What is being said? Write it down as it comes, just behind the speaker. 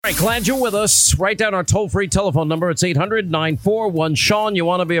right, glad you're with us. Write down our toll-free telephone number. It's 800-941-SEAN. You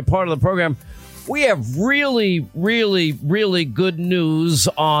want to be a part of the program. We have really, really, really good news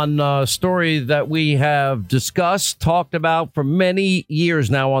on a story that we have discussed, talked about for many years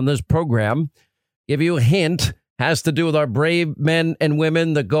now on this program. Give you a hint. Has to do with our brave men and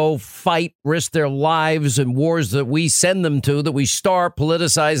women that go fight, risk their lives in wars that we send them to, that we start,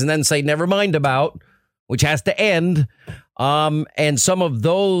 politicize, and then say never mind about, which has to end. And some of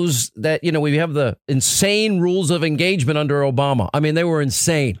those that, we have the insane rules of engagement under Obama. I mean, they were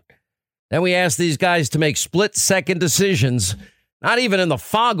insane. Then we asked these guys to make split-second decisions, not even in the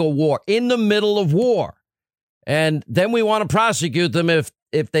fog of war, in the middle of war. And then we want to prosecute them if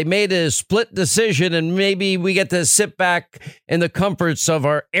they made a split decision, and maybe we get to sit back in the comforts of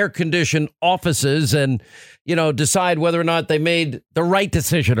our air-conditioned offices and, decide whether or not they made the right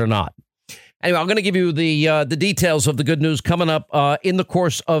decision or not. Anyway, I'm going to give you the details of the good news coming up in the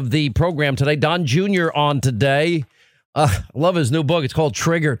course of the program today. Don Jr. on today. I love his new book. It's called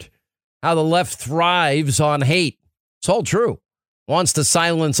Triggered: How the Left Thrives on Hate. It's all true. Wants to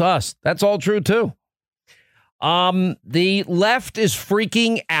silence us. That's all true, too. The left is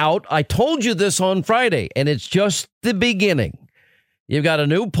freaking out. I told you this on Friday, and it's just the beginning. You've got a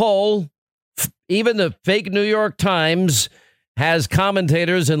new poll. Even the fake New York Times has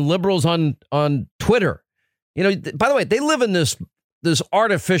commentators and liberals on Twitter. By the way, they live in this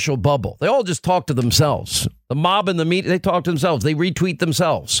artificial bubble. They all just talk to themselves. The mob and the media, they talk to themselves. They retweet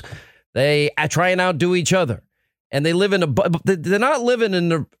themselves. They try and outdo each other. And they live in they're not living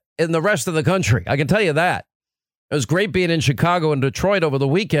in the rest of the country. I can tell you that. It was great being in Chicago and Detroit over the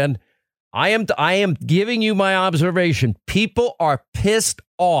weekend. I am giving you my observation. People are pissed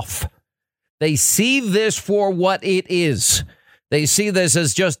off. They see this for what it is. They see this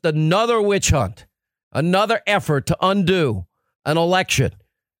as just another witch hunt, another effort to undo an election,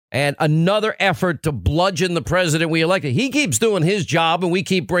 and another effort to bludgeon the president we elected. He keeps doing his job, and we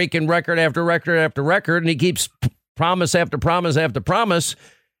keep breaking record after record after record, and he keeps promise after promise after promise.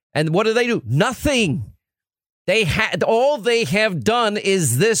 And what do? Nothing. All they have done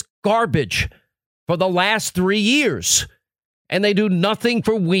is this garbage for the last 3 years, and they do nothing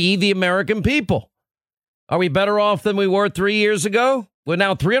for we, the American people. Are we better off than we were 3 years ago? We're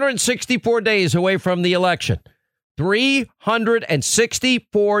now 364 days away from the election.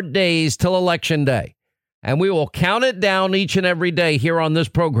 364 days till Election Day. And we will count it down each and every day here on this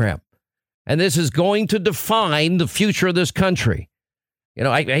program. And this is going to define the future of this country.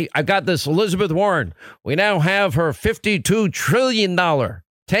 I got this Elizabeth Warren. We now have her $52 trillion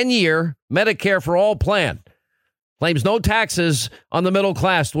 10-year Medicare for all plan. Claims no taxes on the middle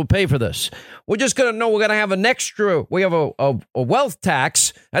class will pay for this. We're just going to know we're going to have an extra. We have a wealth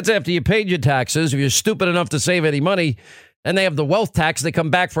tax. That's after you paid your taxes. If you're stupid enough to save any money, and they have the wealth tax, they come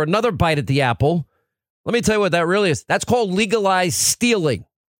back for another bite at the apple. Let me tell you what that really is. That's called legalized stealing,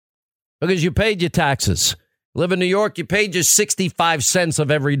 because you paid your taxes. Live in New York, you paid just 65 cents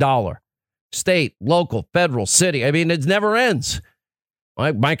of every dollar. State, local, federal, city. I mean, it never ends.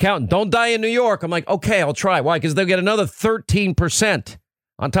 My accountant, don't die in New York. I'm like, okay, I'll try. Why? Because they'll get another 13%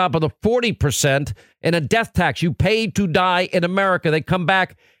 on top of the 40% in a death tax. You paid to die in America. They come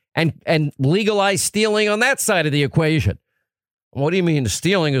back and legalize stealing on that side of the equation. What do you mean?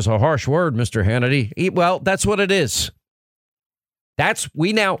 Stealing is a harsh word, Mr. Hannity. Well, that's what it is.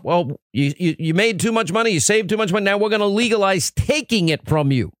 You made too much money. You saved too much money. Now we're going to legalize taking it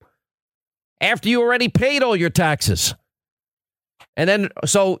from you after you already paid all your taxes. And then,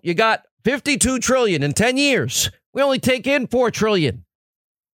 so you got $52 trillion in 10 years. We only take in $4 trillion.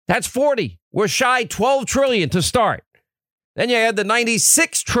 That's 40. We're shy $12 trillion to start. Then you had the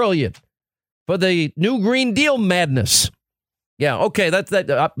 $96 trillion for the new Green Deal madness. Yeah, okay,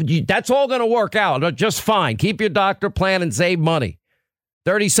 that's all going to work out just fine. Keep your doctor plan and save money.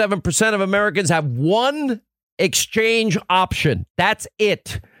 37% of Americans have one exchange option. That's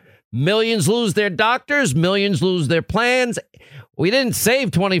it. Millions lose their doctors. Millions lose their plans. We didn't save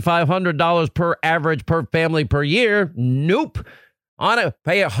 $2,500 per average per family per year. Nope. On it,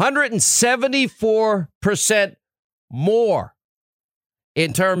 pay 174% more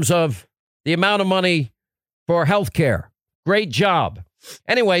in terms of the amount of money for health care. Great job.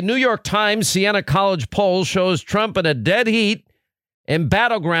 Anyway, New York Times Siena College poll shows Trump in a dead heat in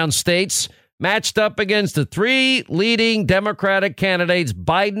battleground states, matched up against the three leading Democratic candidates,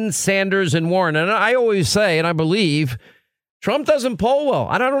 Biden, Sanders, and Warren. And I always say, and I believe, Trump doesn't poll well.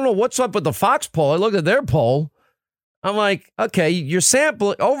 I don't know what's up with the Fox poll. I looked at their poll. I'm like, okay, you're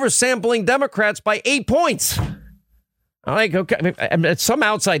oversampling Democrats by 8 points. I'm like, okay, it's some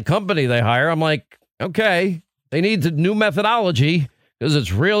outside company they hire. I'm like, okay, they need the new methodology because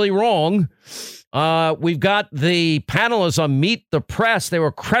it's really wrong. We've got the panelists on Meet the Press. They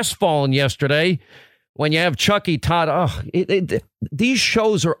were crestfallen yesterday when you have Chucky Todd. Oh, these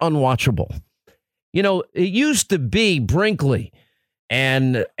shows are unwatchable. You know, it used to be Brinkley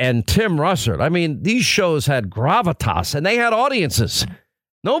and Tim Russert. I mean, these shows had gravitas and they had audiences.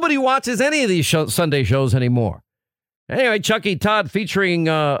 Nobody watches any of these Sunday shows anymore. Anyway, Chucky Todd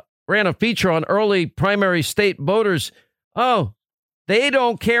ran a feature on early primary state voters. Oh, they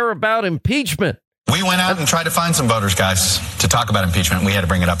don't care about impeachment. We went out and tried to find some voters, guys, to talk about impeachment. We had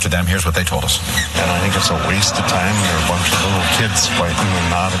to bring it up to them. Here's what they told us. And I think it's a waste of time. There are a bunch of little kids fighting and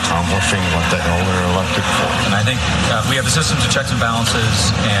not accomplishing what the hell they're elected for. And I think we have a system of checks and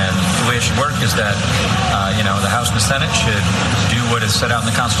balances, and the way it should work is that, the House and the Senate should do what is set out in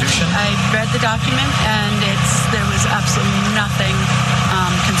the Constitution. I read the document, and there was absolutely nothing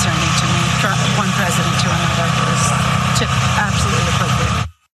concerning to me from one president to another. It was absolutely appropriate.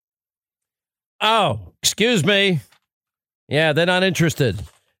 Oh, excuse me. Yeah, they're not interested.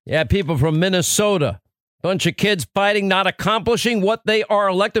 Yeah, people from Minnesota. Bunch of kids fighting, not accomplishing what they are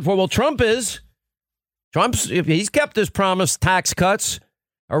elected for. Well, Trump is. He's kept his promise, tax cuts,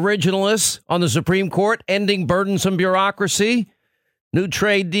 originalists on the Supreme Court, ending burdensome bureaucracy, new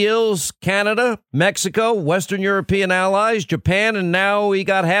trade deals, Canada, Mexico, Western European allies, Japan, and now he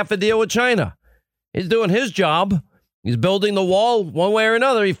got half a deal with China. He's doing his job. He's building the wall one way or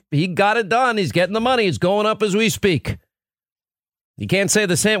another. He got it done. He's getting the money. It's going up as we speak. You can't say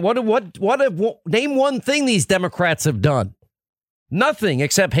the same. Name one thing these Democrats have done. Nothing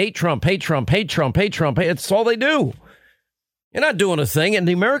except hate Trump, hate Trump, hate Trump, hate Trump. It's all they do. You're not doing a thing. And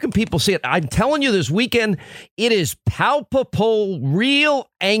the American people see it. I'm telling you, this weekend, it is palpable, real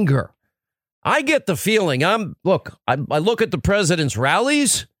anger. I get the feeling. I look at the president's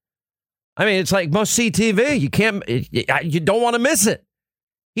rallies. I mean, it's like must-see TV. You don't want to miss it.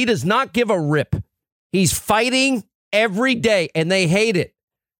 He does not give a rip. He's fighting every day, and they hate it.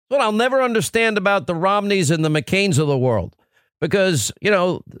 What I'll never understand about the Romneys and the McCains of the world, because,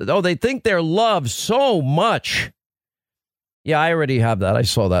 they think they're loved so much. Yeah, I already have that. I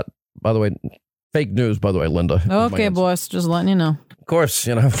saw that. By the way, fake news, by the way, Linda. Okay, boss, just letting you know. Of course,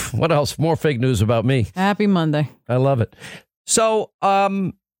 what else? More fake news about me. Happy Monday. I love it. So,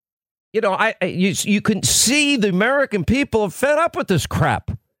 you can see the American people are fed up with this crap.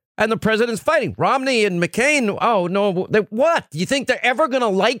 And the president's fighting. Romney and McCain, oh, no, what? You think they're ever going to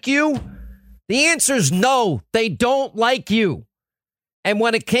like you? The answer is no, they don't like you. And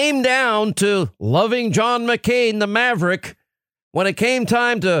when it came down to loving John McCain, the Maverick, when it came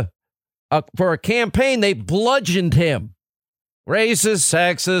time for a campaign, they bludgeoned him. Racist,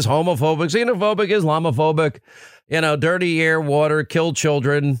 sexist, homophobic, xenophobic, Islamophobic, dirty air, water, kill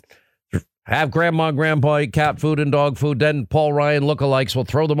children, have grandma, grandpa eat cat food and dog food. Then Paul Ryan lookalikes will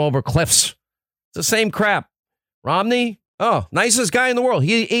throw them over cliffs. It's the same crap. Romney, nicest guy in the world.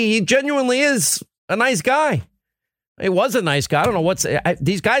 He genuinely is a nice guy. He was a nice guy. I don't know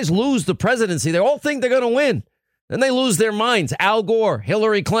these guys lose the presidency. They all think they're going to win. Then they lose their minds. Al Gore,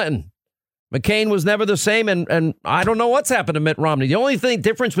 Hillary Clinton. McCain was never the same. And I don't know what's happened to Mitt Romney. The only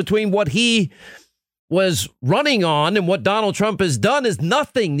difference between what he was running on and what Donald Trump has done is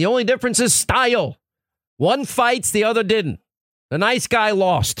nothing. The only difference is style. One fights, the other didn't. The nice guy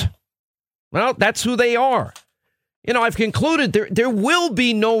lost. Well, that's who they are. I've concluded there will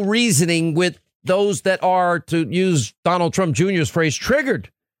be no reasoning with those that are, to use Donald Trump Jr.'s phrase,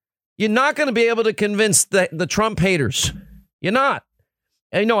 triggered. You're not going to be able to convince the Trump haters. You're not.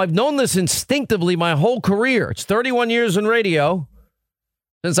 And, I've known this instinctively my whole career. It's 31 years in radio.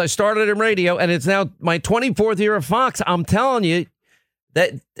 Since I started in radio, and it's now my 24th year of Fox, I'm telling you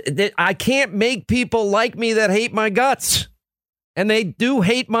that I can't make people like me that hate my guts. And they do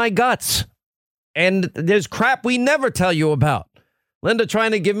hate my guts. And there's crap we never tell you about. Linda trying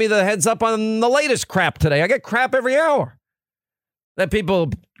to give me the heads up on the latest crap today. I get crap every hour that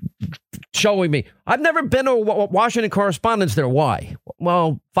people showing me. I've never been to a Washington Correspondents there. Why?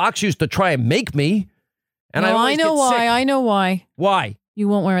 Well, Fox used to try and make me. And I know why. Sick. I know why. Why? You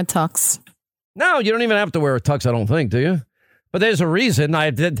won't wear a tux. No, you don't even have to wear a tux, I don't think, do you? But there's a reason I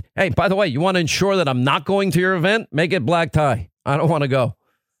did. Hey, by the way, you want to ensure that I'm not going to your event? Make it black tie. I don't want to go.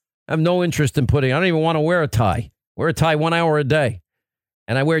 I have no interest in I don't even want to wear a tie. Wear a tie 1 hour a day.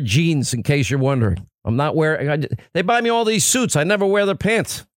 And I wear jeans, in case you're wondering. I'm not wearing. They buy me all these suits. I never wear their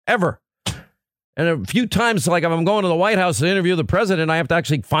pants, ever. And a few times, like if I'm going to the White House to interview the president, I have to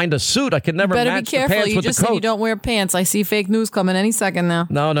actually find a suit. I can never match the pants with the coat. Better be careful. You just said you don't wear pants. I see fake news coming any second now.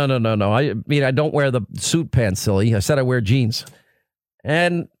 No. I mean, I don't wear the suit pants, silly. I said I wear jeans.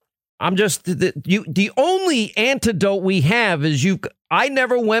 And I'm just, the only antidote we have is I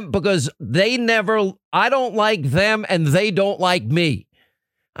never went because I don't like them and they don't like me.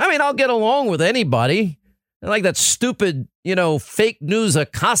 I mean, I'll get along with anybody. I like that stupid, fake news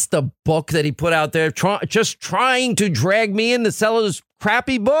Acosta book that he put out there, just trying to drag me in to sell his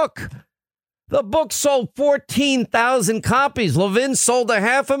crappy book. The book sold 14,000 copies. Levin sold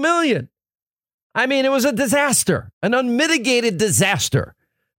 500,000. I mean, it was a disaster, an unmitigated disaster.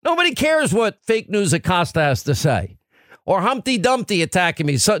 Nobody cares what fake news Acosta has to say. Or Humpty Dumpty attacking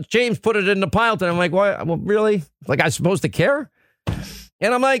me. So James put it in the pile, and I'm like, what? Well, really? Like, I'm supposed to care?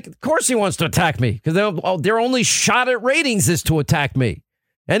 And I'm like, of course he wants to attack me, because their only shot at ratings is to attack me.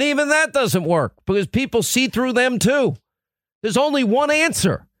 And even that doesn't work, because people see through them, too. There's only one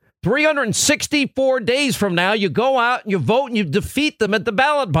answer. 364 days from now, you go out and you vote and you defeat them at the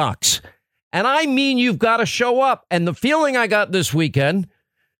ballot box. And I mean, you've got to show up. And the feeling I got this weekend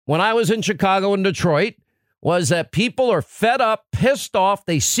when I was in Chicago and Detroit was that people are fed up, pissed off.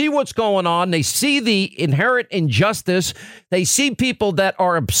 They see what's going on. They see the inherent injustice. They see people that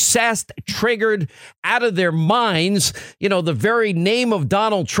are obsessed, triggered, out of their minds. The very name of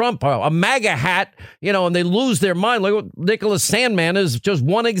Donald Trump, a MAGA hat, and they lose their mind. Like Nicholas Sandmann is just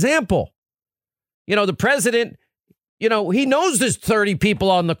one example. The president, he knows there's 30 people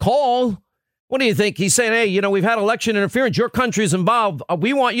on the call. What do you think? He's saying, hey, we've had election interference. Your country's involved.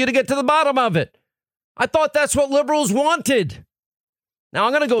 We want you to get to the bottom of it. I thought that's what liberals wanted. Now,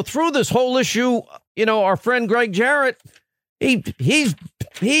 I'm going to go through this whole issue. Our friend Greg Jarrett, he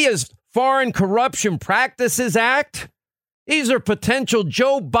is Foreign Corruption Practices Act. These are potential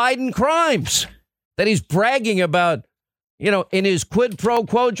Joe Biden crimes that he's bragging about, in his quid pro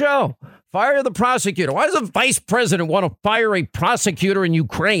quo. Joe, fire the prosecutor. Why does a vice president want to fire a prosecutor in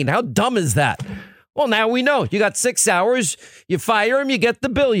Ukraine? How dumb is that? Well, now we know. You got 6 hours. You fire him, you get the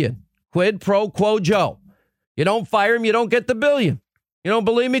billion. Quid pro quo Joe. You don't fire him, you don't get the billion. You don't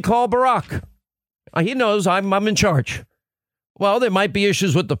believe me? Call Barack. He knows I'm in charge. Well, there might be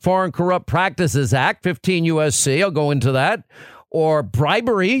issues with the Foreign Corrupt Practices Act, 15 USC. I'll go into that. Or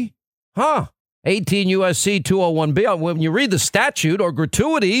bribery. 18 USC 201B. When you read the statute, or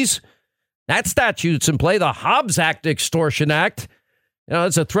gratuities, that statute's in play. The Hobbs Act, Extortion Act.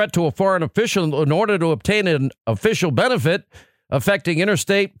 It's a threat to a foreign official in order to obtain an official benefit affecting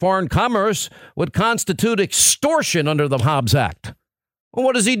interstate foreign commerce would constitute extortion under the Hobbs Act. Well,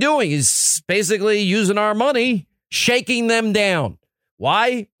 what is he doing? He's basically using our money, shaking them down.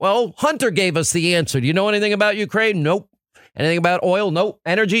 Why? Well, Hunter gave us the answer. Do you know anything about Ukraine? Nope. Anything about oil? Nope.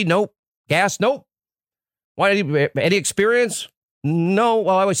 Energy? Nope. Gas? Nope. Why? Any experience? No.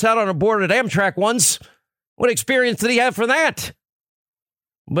 Well, I was sat on a board at Amtrak once. What experience did he have for that?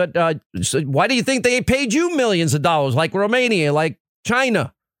 But so why do you think they paid you millions of dollars, like Romania, like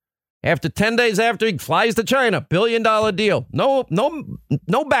China? After 10 days after he flies to China, $1 billion deal.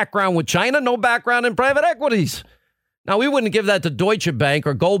 No background with China, no background in private equities. Now, we wouldn't give that to Deutsche Bank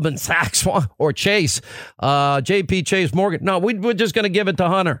or Goldman Sachs or Chase, JP Chase Morgan. No, we're just going to give it to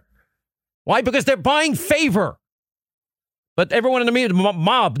Hunter. Why? Because they're buying favor. But everyone in the media,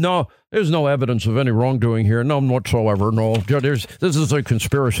 mob, no, there's no evidence of any wrongdoing here. None whatsoever. No, this is a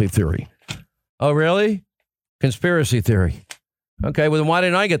conspiracy theory. Oh, really? Conspiracy theory. Okay, well, then why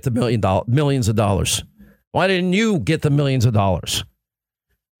didn't I get the millions of dollars? Why didn't you get the millions of dollars?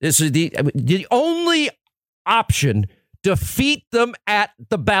 This is the only option. Defeat them at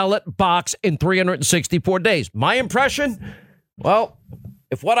the ballot box in 364 days. My impression? Well,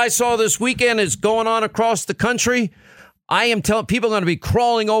 if what I saw this weekend is going on across the country, I am telling people are going to be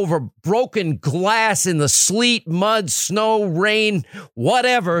crawling over broken glass in the sleet, mud, snow, rain,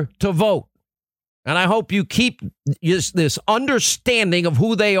 whatever to vote. And I hope you keep this understanding of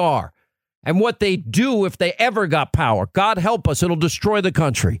who they are and what they do if they ever got power. God help us. It'll destroy the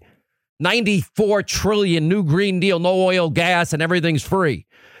country. 94 trillion new Green Deal, no oil, gas, and everything's free.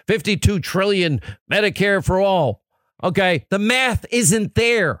 52 trillion Medicare for all. Okay, the math isn't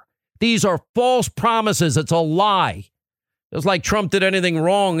there. These are false promises. It's a lie. Just like Trump did anything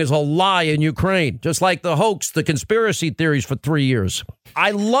wrong is a lie in Ukraine. Just like the hoax, the conspiracy theories for 3 years.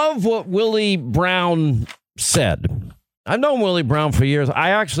 I love what Willie Brown said. I've known Willie Brown for years. I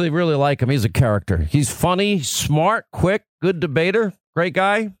actually really like him. He's a character. He's funny, smart, quick, good debater, great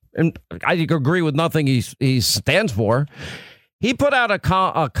guy. And I agree with nothing he stands for. He put out a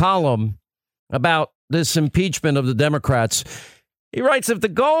column about this impeachment of the Democrats. He writes, if the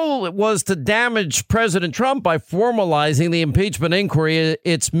goal was to damage President Trump by formalizing the impeachment inquiry,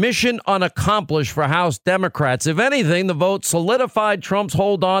 it's mission unaccomplished for House Democrats. If anything, the vote solidified Trump's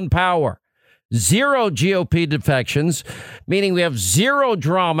hold on power. Zero GOP defections, meaning we have zero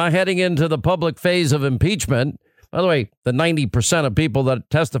drama heading into the public phase of impeachment. By the way, the 90% of people that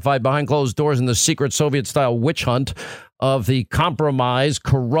testified behind closed doors in the secret Soviet-style witch hunt of the compromised,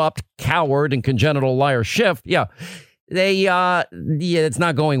 corrupt, coward, and congenital liar Schiff, it's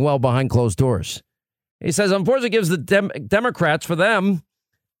not going well behind closed doors. He says, unfortunately, it gives the Democrats, for them,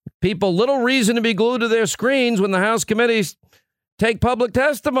 people little reason to be glued to their screens when the House committees take public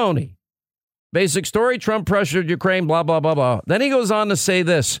testimony. Basic story, Trump pressured Ukraine, blah, blah, blah, blah. Then he goes on to say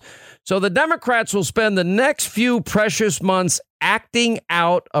this. So the Democrats will spend the next few precious months acting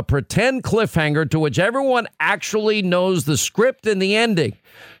out a pretend cliffhanger to which everyone actually knows the script and the ending.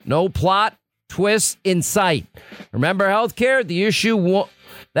 No plot twist in sight. Remember healthcare, the issue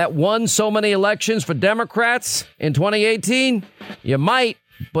that won so many elections for Democrats in 2018? You might,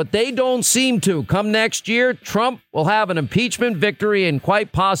 but they don't seem to. Come next year, Trump will have an impeachment victory and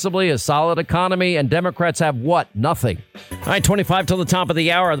quite possibly a solid economy. And Democrats have what? Nothing. All right, 25 till the top of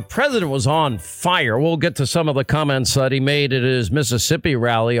the hour. The president was on fire. We'll get to some of the comments that he made at his Mississippi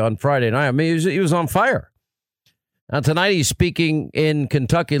rally on Friday night. I mean, he was on fire. Now, tonight he's speaking in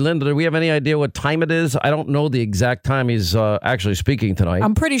Kentucky. Linda, do we have any idea what time it is? I don't know the exact time he's actually speaking tonight.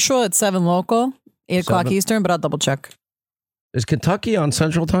 I'm pretty sure it's 7 local, 8 o'clock Eastern, but I'll double check. Is Kentucky on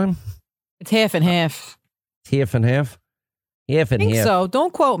Central Time? It's half and half. Half and half? Half and half. I think so.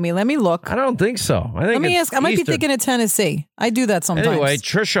 Don't quote me. Let me look. I don't think so. Let me ask. I might be thinking of Tennessee. I do that sometimes. Anyway,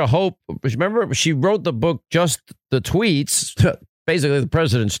 Trisha Hope, remember, she wrote the book, Just the Tweets, basically the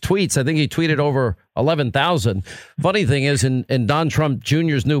president's tweets. I think he tweeted over 11,000. Funny thing is, in Don Trump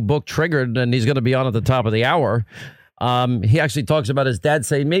Jr.'s new book, Triggered, and he's going to be on at the top of the hour, he actually talks about his dad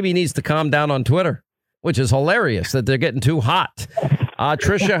saying maybe he needs to calm down on Twitter, which is hilarious that they're getting too hot.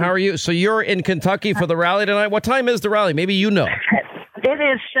 Trisha, how are you? So you're in Kentucky for the rally tonight. What time is the rally? Maybe you know. It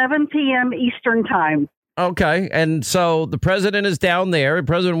is 7 p.m. Eastern time. Okay. And so the president is down there. The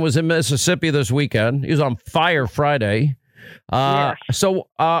president was in Mississippi this weekend. He was on fire Friday. Yes. So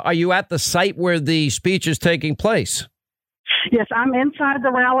are you at the site where the speech is taking place? Yes, I'm inside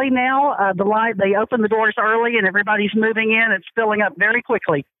the rally now. They open the doors early and everybody's moving in. It's filling up very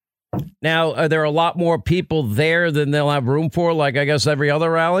quickly. Now, are there a lot more people there than they'll have room for, like I guess every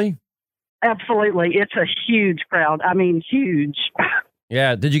other rally? Absolutely. It's a huge crowd. I mean, huge.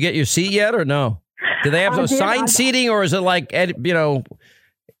 Yeah. Did you get your seat yet or no? Do they have assigned seating or is it like,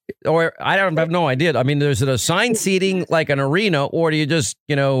 or I have no idea. I mean, is it assigned seating like an arena or do you just,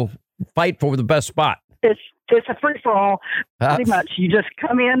 fight for the best spot? It's a free-for-all, pretty much. You just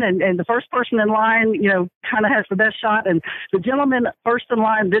come in, and the first person in line, kind of has the best shot. And the gentleman first in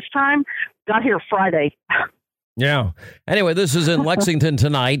line this time got here Friday. Yeah. Anyway, this is in Lexington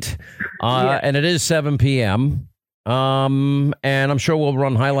tonight, and it is 7 p.m., and I'm sure we'll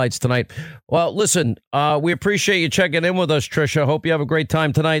run highlights tonight. Well, listen, we appreciate you checking in with us, Trisha. Hope you have a great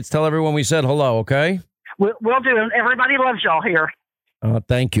time tonight. Tell everyone we said hello, okay? We'll do. Everybody loves y'all here.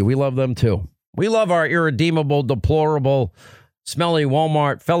 Thank you. We love them, too. We love our irredeemable, deplorable,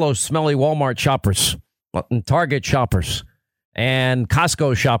 fellow smelly Walmart shoppers, and Target shoppers, and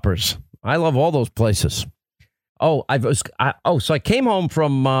Costco shoppers. I love all those places. So I came home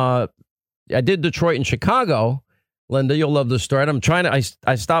from, I did Detroit and Chicago. Linda, you'll love this story.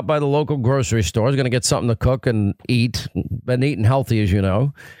 I stopped by the local grocery store. I was going to get something to cook and eat. Been eating healthy, as you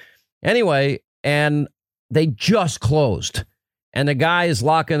know. Anyway, and they just closed. And the guy is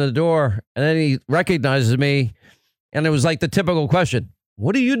locking the door, and then he recognizes me, and it was like the typical question,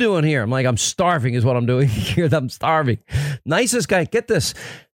 what are you doing here? I'm like, I'm starving is what I'm doing here. I'm starving. Nicest guy. Get this.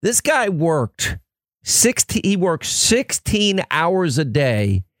 This guy worked 16 hours a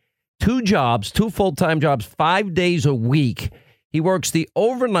day, 2 jobs, 2 full-time jobs, 5 days a week. He works the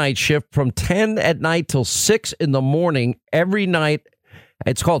overnight shift from 10 at night till 6 in the morning every night.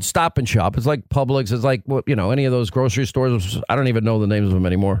 It's called Stop and Shop. It's like Publix. It's like, any of those grocery stores. I don't even know the names of them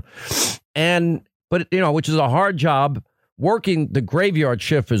anymore. But which is a hard job. Working the graveyard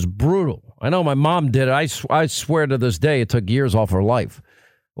shift is brutal. I know my mom did it. I swear to this day, it took years off her life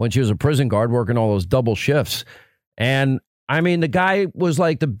when she was a prison guard working all those double shifts. And I mean, the guy was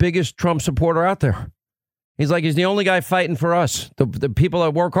like the biggest Trump supporter out there. He's the only guy fighting for us, the people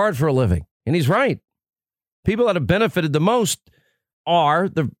that work hard for a living. And he's right. People that have benefited the most are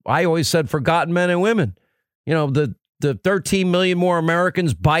I always said forgotten men and women. The 13 million more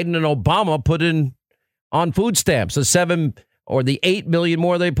Americans Biden and Obama put in on food stamps, the 7 or the 8 million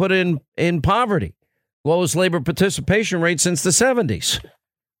more they put in poverty, lowest labor participation rate since the 70s.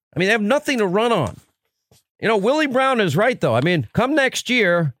 I mean, they have nothing to run on. Willie Brown is right, though. I mean, come next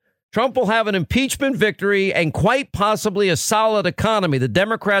year, Trump will have an impeachment victory and quite possibly a solid economy. The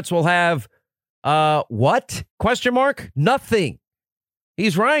Democrats will have what? Question mark? Nothing.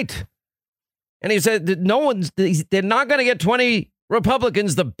 He's right. And he said that they're not going to get 20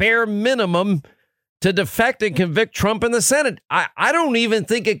 Republicans, the bare minimum, to defect and convict Trump in the Senate. I don't even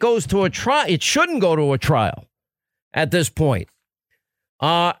think it goes to a trial. It shouldn't go to a trial at this point.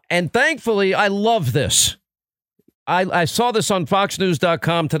 And thankfully, I love this. I saw this on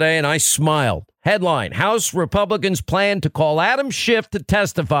FoxNews.com today, and I smiled. Headline: House Republicans plan to call Adam Schiff to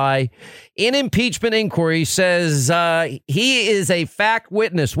testify in impeachment inquiry. Says he is a fact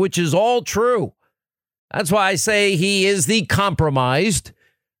witness, which is all true. That's why I say he is the compromised,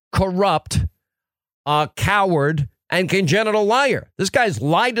 corrupt, coward, and congenital liar. This guy's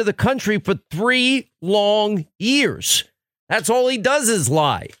lied to the country for 3 long years. That's all he does is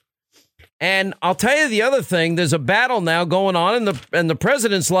lie. And I'll tell you the other thing. There's a battle now going on, and the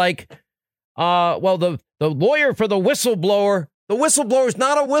president's like, the lawyer for the whistleblower is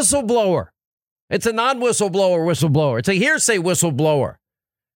not a whistleblower. It's a whistleblower. It's a hearsay whistleblower.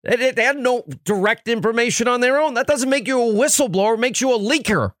 They had no direct information on their own. That doesn't make you a whistleblower. It makes you a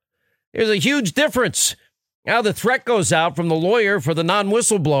leaker. There's a huge difference. Now the threat goes out from the lawyer for the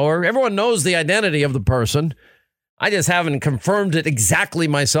non-whistleblower. Everyone knows the identity of the person. I just haven't confirmed it exactly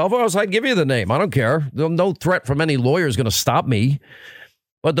myself. Or else I'd give you the name. I don't care. No threat from any lawyer is going to stop me.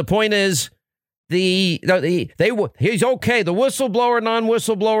 But the point is, he's okay. The whistleblower,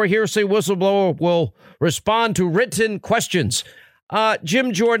 non-whistleblower, hearsay whistleblower will respond to written questions.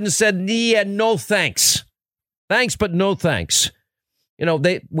 Jim Jordan said, yeah, no thanks. Thanks, but no thanks.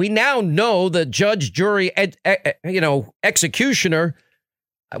 We now know the judge, jury, executioner.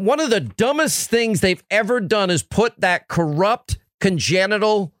 One of the dumbest things they've ever done is put that corrupt,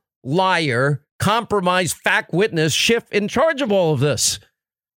 congenital liar, compromised fact witness Schiff in charge of all of this.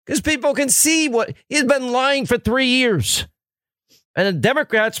 Because people can see what he's been lying for 3 years. And the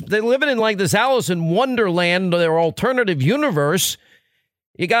Democrats, they're living in like this Alice in Wonderland, their alternative universe.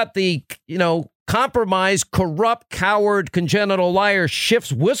 You got the, compromised, corrupt, coward, congenital liar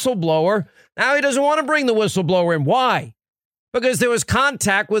Schiff's whistleblower. Now he doesn't want to bring the whistleblower in. Why? Because there was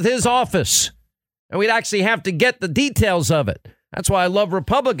contact with his office. And we'd actually have to get the details of it. That's why I love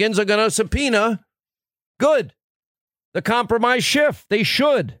Republicans are going to subpoena. Good. The compromised Schiff. They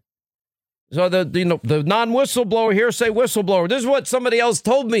should. So the non-whistleblower, hearsay whistleblower. This is what somebody else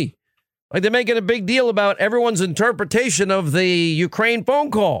told me. Like they're making a big deal about everyone's interpretation of the Ukraine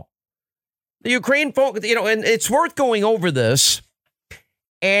phone call. The Ukraine phone, and it's worth going over this.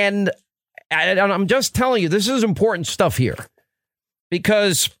 And I'm just telling you, this is important stuff here.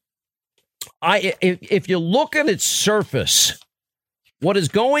 Because if you look at its surface, what is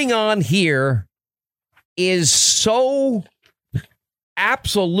going on here is so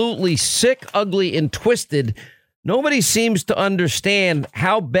absolutely sick, ugly, and twisted. Nobody seems to understand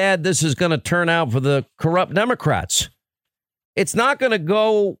how bad this is going to turn out for the corrupt Democrats. It's not going to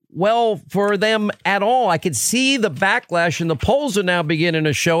go well for them at all. I can see the backlash, and the polls are now beginning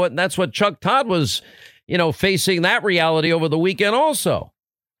to show it. And that's what Chuck Todd was, facing that reality over the weekend also.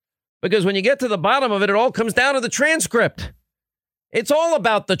 Because when you get to the bottom of it, it all comes down to the transcript. It's all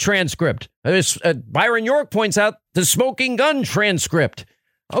about the transcript. Byron York points out the smoking gun transcript.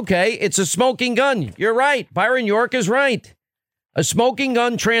 Okay, it's a smoking gun. You're right. Byron York is right. A smoking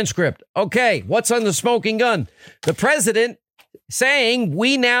gun transcript. Okay, what's on the smoking gun? The president saying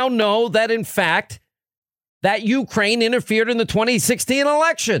we now know that, in fact, that Ukraine interfered in the 2016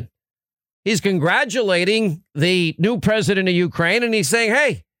 election. He's congratulating the new president of Ukraine, and he's saying,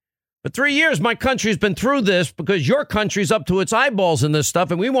 hey, for 3 years, my country's been through this because your country's up to its eyeballs in this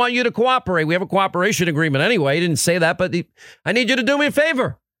stuff, and we want you to cooperate. We have a cooperation agreement anyway. He didn't say that, but I need you to do me a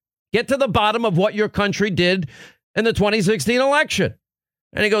favor. Get to the bottom of what your country did in the 2016 election.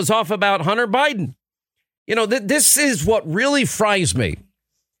 And he goes off about Hunter Biden. This is what really fries me.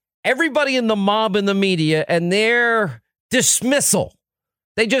 Everybody in the mob in the media and their dismissal.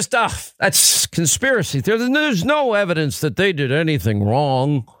 They just, that's conspiracy. There's no evidence that they did anything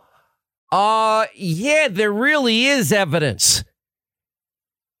wrong. Yeah, there really is evidence.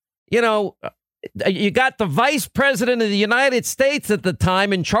 You got the vice president of the United States at the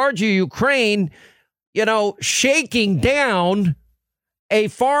time in charge of Ukraine, shaking down a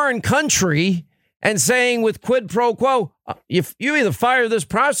foreign country and saying with quid pro quo, if you either fire this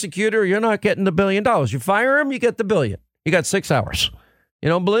prosecutor or you're not getting the $1 billion. You fire him, you get the $1 billion. You got 6 hours. You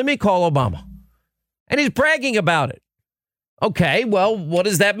don't believe me? Call Obama. And he's bragging about it. Okay, well, what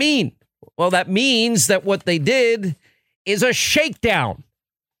does that mean? Well, that means that what they did is a shakedown.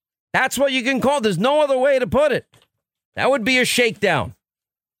 That's what you can call it. There's no other way to put it. That would be a shakedown.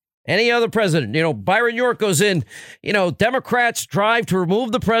 Any other president, Byron York goes in, Democrats drive to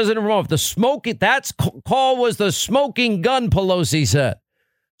remove the president from office. That call was the smoking gun, Pelosi said.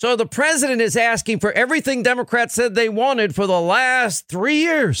 So the president is asking for everything Democrats said they wanted for the last 3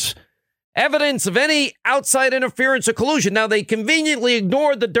 years. Evidence of any outside interference or collusion. Now, they conveniently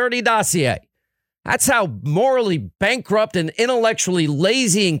ignored the dirty dossier. That's how morally bankrupt and intellectually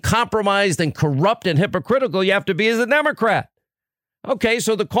lazy and compromised and corrupt and hypocritical you have to be as a Democrat. Okay,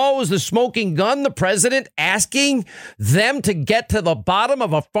 so the call was the smoking gun, the president asking them to get to the bottom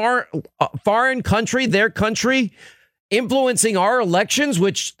of a foreign country, their country, influencing our elections,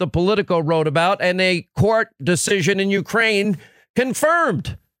 which the Politico wrote about, and a court decision in Ukraine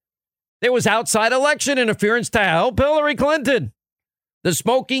confirmed. There was outside election interference to help Hillary Clinton. The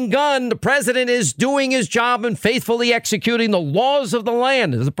smoking gun, the president is doing his job and faithfully executing the laws of the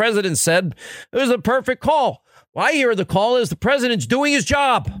land. As the president said, it was a perfect call. Well, I hear the call is the president's doing his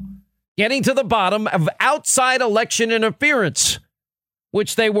job, getting to the bottom of outside election interference,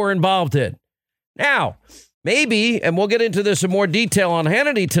 which they were involved in. Now, maybe, and we'll get into this in more detail on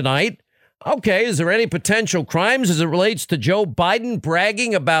Hannity tonight. Okay, is there any potential crimes as it relates to Joe Biden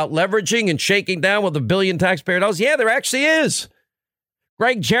bragging about leveraging and shaking down with $1 billion taxpayer dollars? Yeah, there actually is.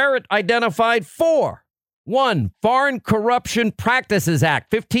 Greg Jarrett identified 4. 1, Foreign Corruption Practices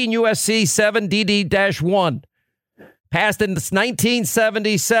Act, 15 U.S.C. 7 DD-1, passed in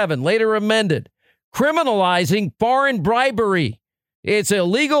 1977, later amended, criminalizing foreign bribery. It's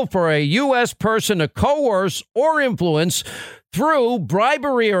illegal for a U.S. person to coerce or influence through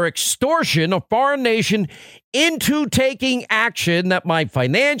bribery or extortion a foreign nation into taking action that might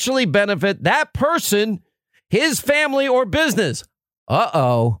financially benefit that person, his family, or business.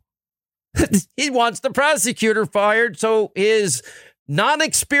 Uh-oh. He wants the prosecutor fired so his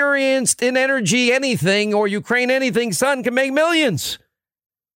non-experienced in energy anything or Ukraine anything son can make millions.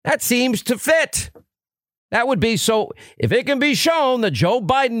 That seems to fit. That would be so. If it can be shown that Joe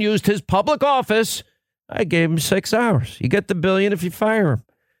Biden used his public office, I gave him 6 hours. You get the $1 billion if you fire him.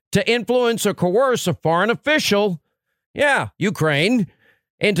 To influence or coerce a foreign official, Ukraine,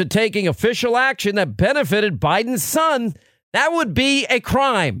 into taking official action that benefited Biden's son, that would be a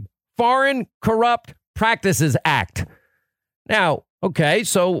crime. Foreign Corrupt Practices Act. Now, okay,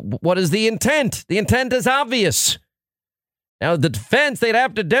 so what is the intent? The intent is obvious. Now, the defense, they'd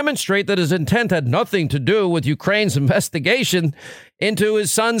have to demonstrate that his intent had nothing to do with Ukraine's investigation into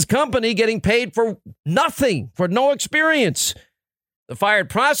his son's company getting paid for nothing, for no experience. The fired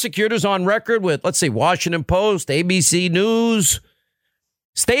prosecutors on record with, Washington Post, ABC News,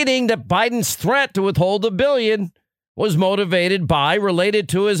 stating that Biden's threat to withhold $1 billion was motivated by, related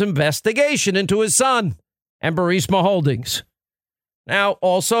to his investigation into his son and Burisma Holdings. Now,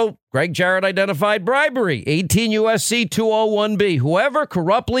 also, Greg Jarrett identified bribery, 18 U.S.C. 201B. Whoever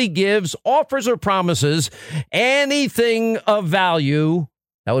corruptly gives, offers, or promises anything of value,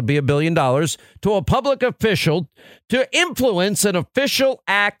 that would be $1 billion, to a public official to influence an official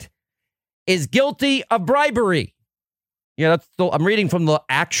act is guilty of bribery. Yeah, I'm reading from the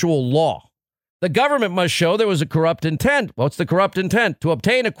actual law. The government must show there was a corrupt intent. What's the corrupt intent? To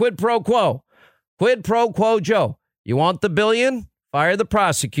obtain a quid pro quo. Quid pro quo, Joe. You want the $1 billion? Fire the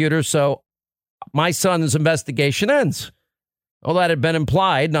prosecutor so my son's investigation ends. Well, that had been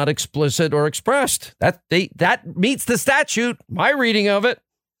implied, not explicit or expressed. That meets the statute, my reading of it.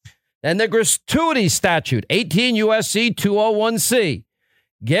 And the gratuity statute, 18 U.S.C. 201C.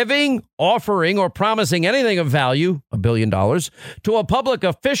 Giving, offering, or promising anything of value, $1 billion, to a public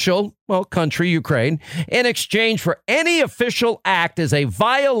official, country, Ukraine, in exchange for any official act is a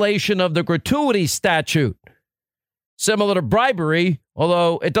violation of the gratuity statute. Similar to bribery,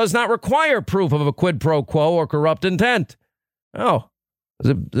 although it does not require proof of a quid pro quo or corrupt intent. Oh,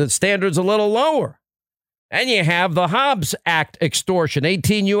 the standard's a little lower. And you have the Hobbs Act extortion,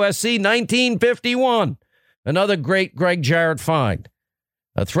 18 U.S.C. 1951. Another great Greg Jarrett find.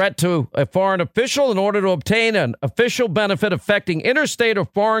 A threat to a foreign official in order to obtain an official benefit affecting interstate or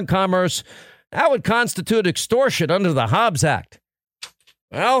foreign commerce. That would constitute extortion under the Hobbs Act.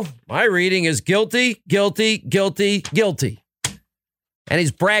 Well, my reading is guilty, guilty, guilty, guilty. And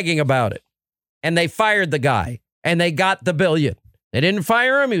he's bragging about it. And they fired the guy. And they got the $1 billion. They didn't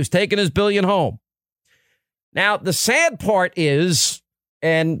fire him. He was taking his $1 billion home. Now, the sad part is,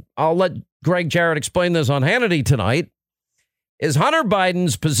 and I'll let Greg Jarrett explain this on Hannity tonight, is Hunter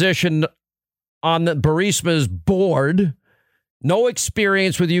Biden's position on the Burisma's board, no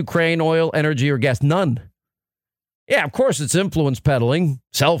experience with Ukraine, oil, energy, or gas, none. Yeah, of course, it's influence peddling,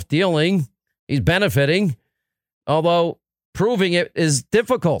 self-dealing. He's benefiting, although proving it is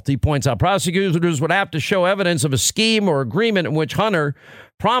difficult. He points out prosecutors would have to show evidence of a scheme or agreement in which Hunter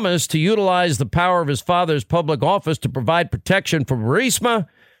promised to utilize the power of his father's public office to provide protection for Burisma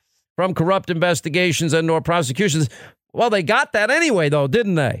from corrupt investigations and or prosecutions. Well, they got that anyway, though,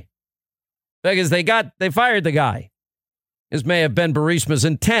 didn't they? Because they fired the guy. This may have been Burisma's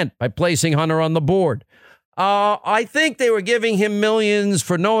intent by placing Hunter on the board. I think they were giving him millions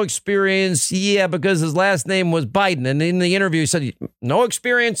for no experience. Yeah, because his last name was Biden. And in the interview, he said, no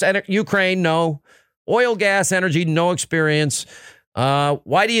experience at Ukraine, no. Oil, gas, energy, no experience.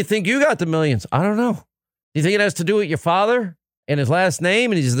 Why do you think you got the millions? I don't know. Do you think it has to do with your father and his last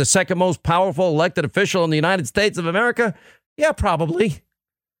name? And he's the second most powerful elected official in the United States of America? Yeah, probably.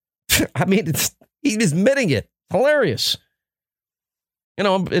 I mean, he's admitting it. Hilarious. You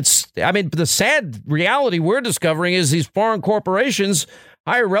know, the sad reality we're discovering is these foreign corporations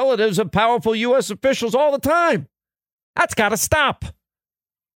hire relatives of powerful U.S. officials all the time. That's got to stop.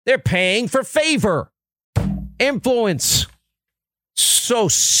 They're paying for favor, influence. So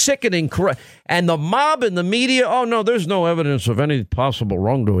sickening, correct. And the mob and the media, oh, no, there's no evidence of any possible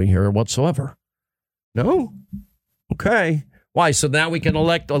wrongdoing here whatsoever. No? Okay. Why? So now we can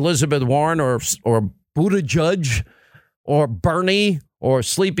elect Elizabeth Warren or Buttigieg or Bernie or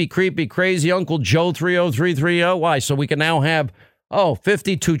sleepy, creepy, crazy Uncle Joe 30330. Why? So we can now have,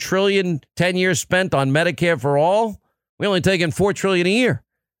 $52 trillion, 10 years spent on Medicare for all. We only taking $4 trillion a year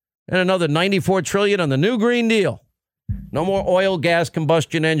and another $94 trillion on the new Green Deal. No more oil, gas,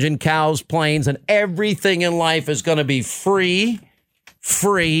 combustion engine, cows, planes, and everything in life is going to be free.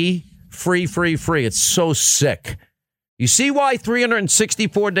 It's so sick. You see why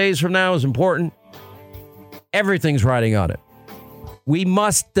 364 days from now is important? Everything's riding on it. We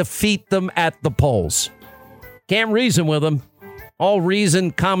must defeat them at the polls. Can't reason with them. All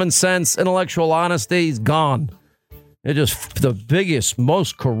reason, common sense, intellectual honesty is gone. They're just the biggest,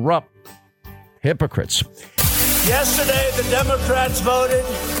 most corrupt hypocrites. Yesterday, the Democrats voted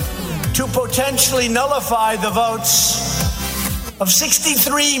to potentially nullify the votes of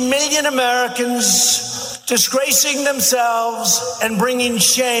 63 million Americans, disgracing themselves and bringing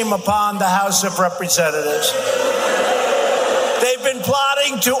shame upon the House of Representatives. They've been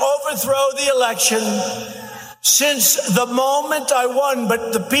plotting to overthrow the election since the moment I won,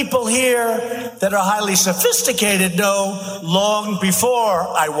 but the people here that are highly sophisticated know long before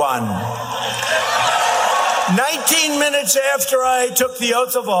I won. 19 minutes after I took the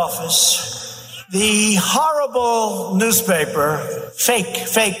oath of office, the horrible newspaper,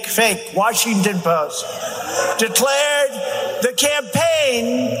 fake, Washington Post, declared the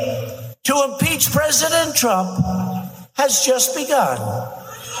campaign to impeach President Trump has just begun.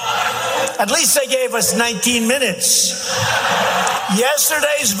 At least they gave us 19 minutes.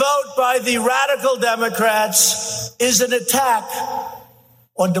 Yesterday's vote by the radical Democrats is an attack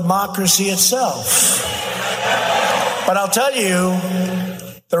on democracy itself. But I'll tell you,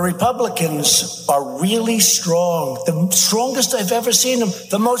 the Republicans are really strong. The strongest I've ever seen them.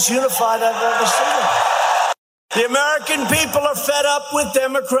 The most unified I've ever seen them. The American people are fed up with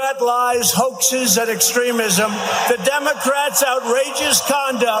Democrat lies, hoaxes, and extremism. The Democrats' outrageous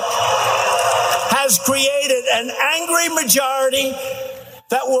conduct has created an angry majority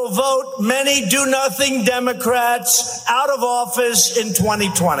that will vote many do-nothing Democrats out of office in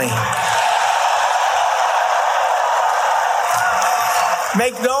 2020.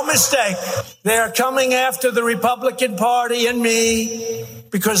 Make no mistake, they are coming after the Republican Party and me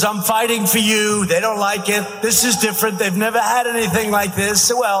because I'm fighting for you. They don't like it. This is different. They've never had anything like this.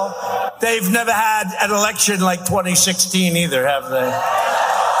 Well, they've never had an election like 2016 either, have they?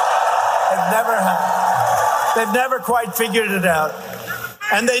 They've never had. They've never quite figured it out.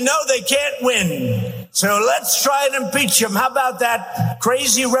 And they know they can't win. So let's try and impeach him. How about that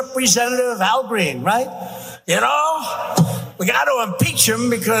crazy Representative Al Green, right? You know, we got to impeach him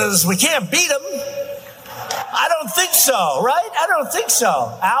because we can't beat him. I don't think so, right? I don't think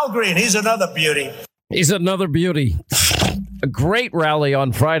so. Al Green, he's another beauty. He's another beauty. A great rally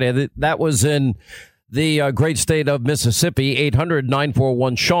on Friday. That was in the great state of Mississippi.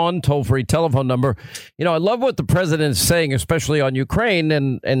 800-941-SEAN, toll-free telephone number. You know, I love what the president is saying, especially on Ukraine,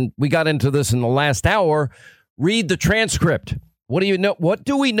 and we got into this in the last hour. Read the transcript. What do you know? What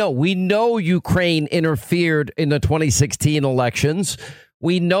do we know? We know Ukraine interfered in the 2016 elections.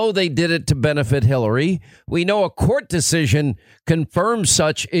 We know they did it to benefit Hillary. We know a court decision confirms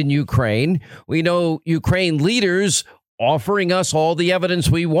such in Ukraine. We know Ukraine leaders offering us all the evidence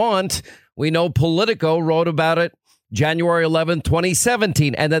we want. We know Politico wrote about it January 11,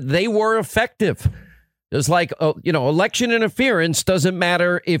 2017, and that they were effective. It's like, election interference doesn't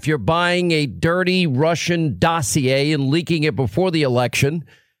matter if you're buying a dirty Russian dossier and leaking it before the election,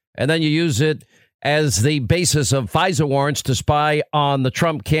 and then you use it as the basis of FISA warrants to spy on the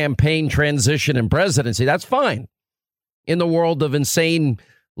Trump campaign transition and presidency. That's fine in the world of insane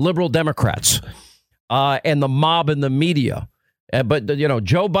liberal Democrats. and the mob and the media. But,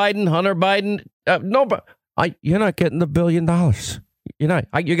 Joe Biden, Hunter Biden, no, but you're not getting the $1 billion. You're not.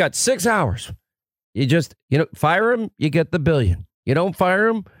 You got 6 hours. You just, fire him, you get the $1 billion. You don't fire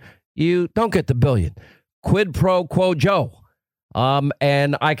him, you don't get the $1 billion. Quid pro quo Joe.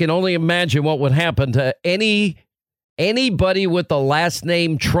 And I can only imagine what would happen to anybody with the last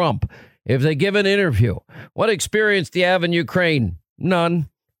name Trump if they give an interview. What experience do you have in Ukraine? None.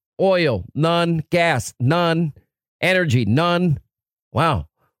 Oil? None. Gas? None. Energy? None. Wow.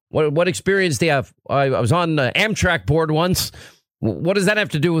 What experience do you have? I was on the Amtrak board once. What does that have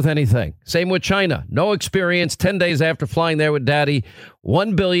to do with anything? Same with China. No experience. 10 days after flying there with daddy,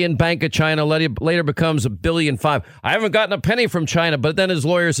 $1 billion, Bank of China later becomes $1.5 billion. I haven't gotten a penny from China, but then his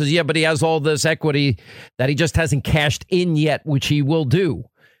lawyer says, yeah, but he has all this equity that he just hasn't cashed in yet, which he will do.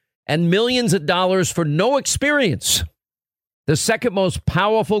 And millions of dollars for no experience. The second most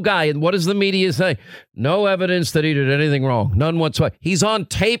powerful guy. And what does the media say? No evidence that he did anything wrong. None whatsoever. He's on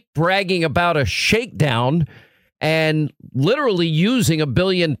tape bragging about a shakedown and literally using $1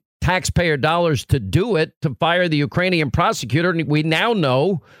 billion taxpayer dollars to do it, to fire the Ukrainian prosecutor. And we now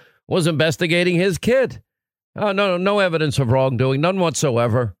know was investigating his kid. Oh, no evidence of wrongdoing. None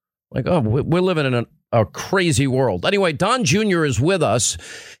whatsoever. We're living in a crazy world. Anyway, Don Jr. is with us.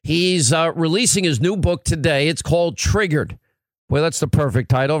 He's releasing his new book today. It's called Triggered. Well, that's the perfect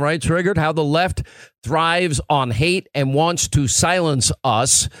title, right? Triggered, How the Left Thrives on Hate and Wants to Silence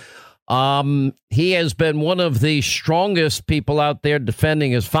Us. He has been one of the strongest people out there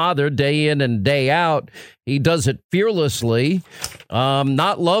defending his father day in and day out. He does it fearlessly,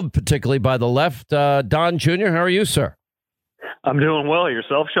 not loved particularly by the left. Don Jr., how are you, sir? I'm doing well.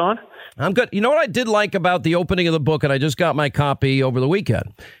 Yourself, Sean? I'm good. You know what I did like about the opening of the book, and I just got my copy over the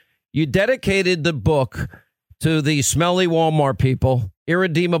weekend? You dedicated the book to the smelly Walmart people,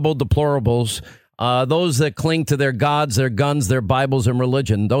 irredeemable deplorables, those that cling to their gods, their guns, their Bibles, and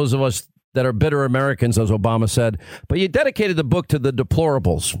religion. Those of us that are bitter Americans, as Obama said. But you dedicated the book to the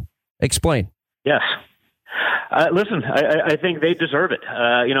deplorables. Explain. Yes. Listen, I think they deserve it.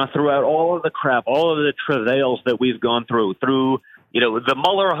 Throughout all of the crap, all of the travails that we've gone through, the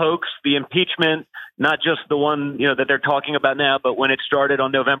Mueller hoax, the impeachment, not just the one, that they're talking about now, but when it started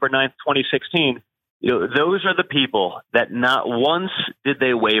on November 9th, 2016, those are the people that not once did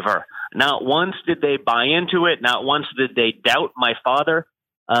they waver. Not once did they buy into it. Not once did they doubt my father.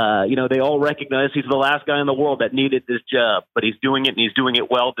 They all recognize he's the last guy in the world that needed this job, but he's doing it, and he's doing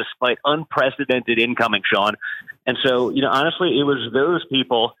it well despite unprecedented incoming, Sean. And so, honestly, it was those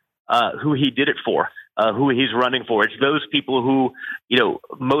people who he did it for, who he's running for. It's those people who,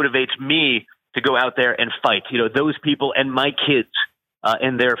 motivates me to go out there and fight. Those people and my kids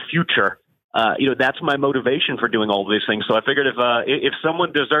and their future. That's my motivation for doing all these things. So I figured if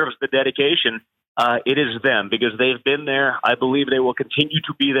someone deserves the dedication, it is them, because they've been there. I believe they will continue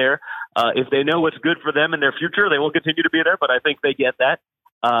to be there. If they know what's good for them in their future, they will continue to be there. But I think they get that,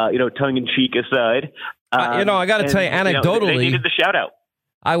 tongue in cheek aside. I got to tell you, anecdotally, they needed the shout out.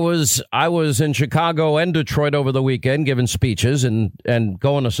 I was in Chicago and Detroit over the weekend giving speeches and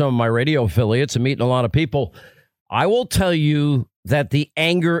going to some of my radio affiliates and meeting a lot of people. I will tell you that the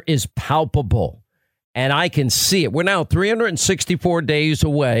anger is palpable, and I can see it. We're now 364 days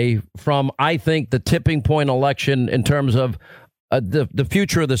away from, I think, the tipping point election in terms of the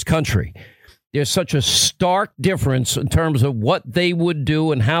future of this country. There's such a stark difference in terms of what they would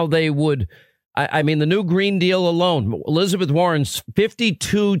do and how they would. I mean, the new Green Deal alone, Elizabeth Warren's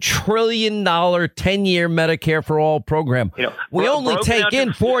 $52 trillion 10-year Medicare for All program. We only take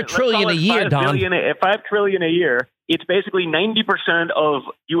in $4 trillion a year, Don. $5 trillion a year. It's basically 90% of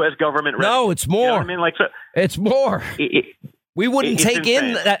U.S. government revenue. No, it's more. You know what I mean? It's more. We wouldn't take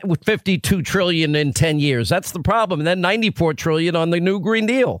in that with $52 trillion in 10 years. That's the problem. And then $94 trillion on the new Green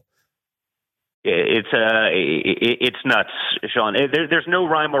Deal. It's nuts, Sean. There's no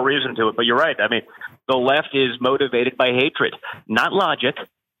rhyme or reason to it, but you're right. I mean, the left is motivated by hatred, not logic,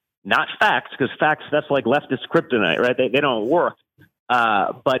 not facts, because facts, that's like leftist kryptonite, right? They don't work.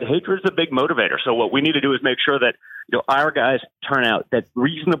 But hatred is a big motivator. So what we need to do is make sure that our guys turn out, that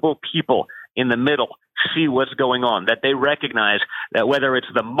reasonable people in the middle see what's going on, that they recognize that whether it's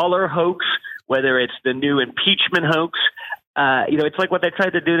the Mueller hoax, whether it's the new impeachment hoax, it's like what they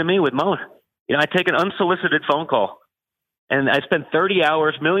tried to do to me with Mueller. I take an unsolicited phone call, and I spend 30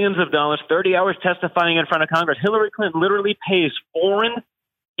 hours, millions of dollars, 30 hours testifying in front of Congress. Hillary Clinton literally pays foreign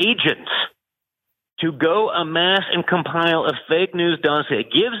agents to go amass and compile a fake news dossier,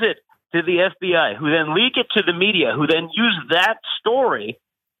 gives it to the FBI, who then leak it to the media, who then use that story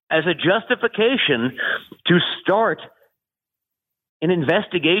as a justification to start an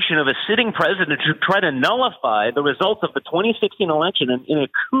investigation of a sitting president to try to nullify the results of the 2016 election in a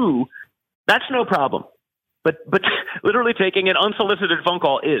coup, that's no problem. But literally taking an unsolicited phone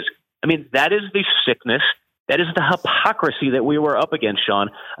call is. I mean, that is the sickness. That is the hypocrisy that we were up against, Sean.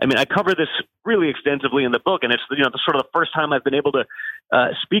 I mean, I cover this really extensively in the book, and it's the sort of the first time I've been able to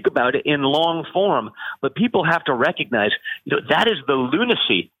speak about it in long form. But people have to recognize, that is the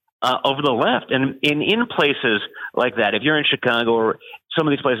lunacy of the left, and in places like that. If you're in Chicago or some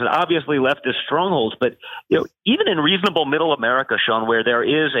of these places, obviously leftist strongholds, but even in reasonable middle America, Sean, where there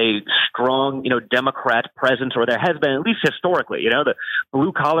is a strong Democrat presence, or there has been at least historically, the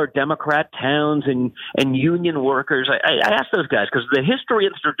blue collar Democrat towns and union workers. I ask those guys because the history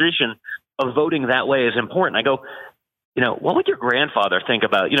and tradition of voting that way is important. I go, what would your grandfather think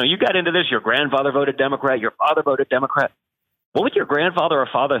about? You got into this. Your grandfather voted Democrat. Your father voted Democrat. What would your grandfather or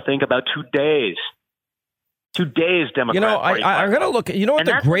father think about today's Democrat Party? I'm going to look at, what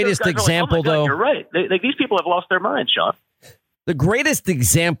the greatest example, like, oh my God, though. You're right. These people have lost their minds, Sean. The greatest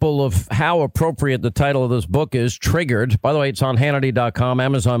example of how appropriate the title of this book is, Triggered. By the way, it's on Hannity.com,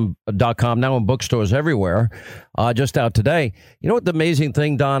 Amazon.com, now in bookstores everywhere, just out today. You know what the amazing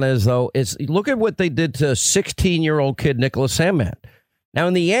thing, Don, is, though? Is look at what they did to 16-year-old kid Nicholas Sandmann. Now,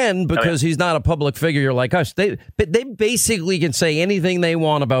 in the end, because he's not a public figure like us, they basically can say anything they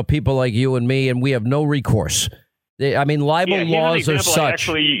want about people like you and me, and we have no recourse. Libel laws are such. I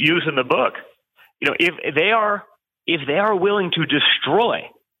actually use in the book. If they are willing to destroy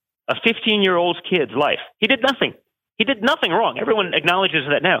a 15-year-old kid's life, he did nothing. He did nothing wrong. Everyone acknowledges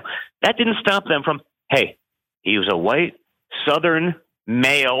that now. That didn't stop them from, hey, he was a white Southern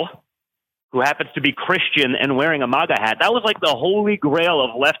male who happens to be Christian and wearing a MAGA hat. That was like the holy grail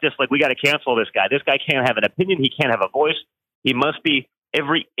of leftists. Like, we got to cancel this guy. This guy can't have an opinion. He can't have a voice. He must be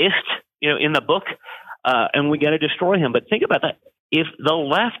every ist, in the book. And we got to destroy him. But think about that. If the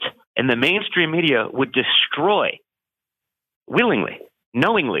left and the mainstream media would destroy willingly,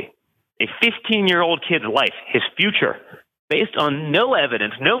 knowingly, a 15-year-old kid's life, his future, based on no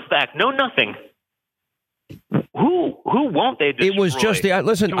evidence, no fact, no nothing, who won't they destroy? It was just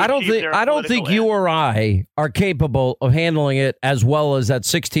listen. I don't think you or I are capable of handling it as well as that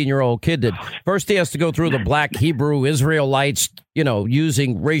 16-year-old kid did. First, he has to go through the black Hebrew Israelites,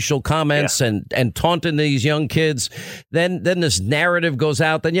 using racial comments and taunting these young kids. Then this narrative goes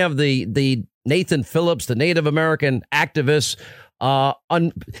out. Then you have the Nathan Phillips, the Native American activist.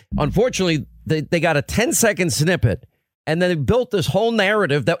 Unfortunately, they got a 10-second snippet. And then they built this whole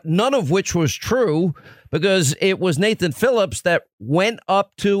narrative that none of which was true, because it was Nathan Phillips that went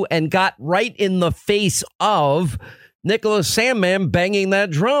up to and got right in the face of Nicholas Sandmann banging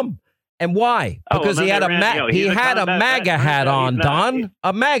that drum. And why? Because he had a MAGA hat on, Don.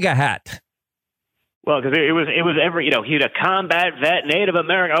 A MAGA hat. Well, because it was he's a combat vet, Native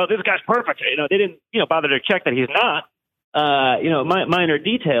American. Oh, this guy's perfect. They didn't bother to check that he's not. Minor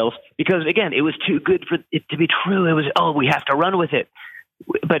details, because again, it was too good for it to be true. It was, we have to run with it.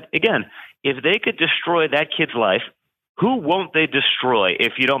 But again, if they could destroy that kid's life, who won't they destroy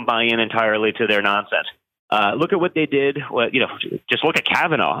if you don't buy in entirely to their nonsense? Look at what they did. Well, just look at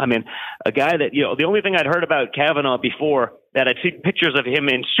Kavanaugh. I mean, a guy that, the only thing I'd heard about Kavanaugh before that, I'd seen pictures of him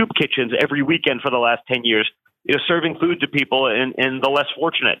in soup kitchens every weekend for the last 10 years, serving food to people and the less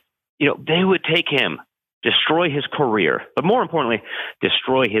fortunate. They would take him, destroy his career, but more importantly,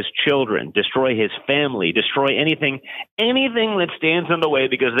 destroy his children, destroy his family, destroy anything that stands in the way,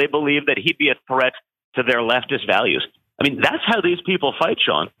 because they believe that he'd be a threat to their leftist values. I mean, that's how these people fight,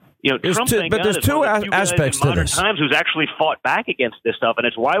 Sean. Trump, there's two aspects to this. Times who's actually fought back against this stuff, and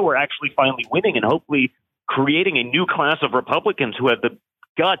it's why we're actually finally winning and hopefully creating a new class of Republicans who have the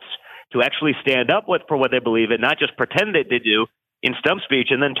guts to actually stand up for what they believe in, not just pretend that they do in stump speech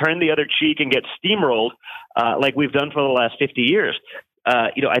and then turn the other cheek and get steamrolled like we've done for the last 50 years.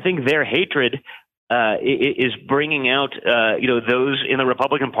 I think their hatred is bringing out, those in the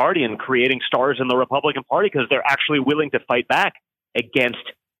Republican Party and creating stars in the Republican Party, because they're actually willing to fight back against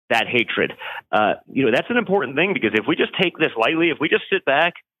that hatred. That's an important thing, because if we just take this lightly, if we just sit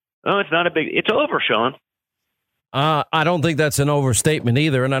back, it's over, Sean. I don't think that's an overstatement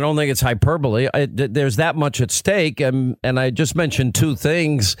either, and I don't think it's hyperbole. There's that much at stake, and I just mentioned two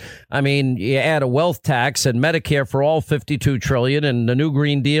things. I mean, you add a wealth tax and Medicare for all, $52 trillion, and the new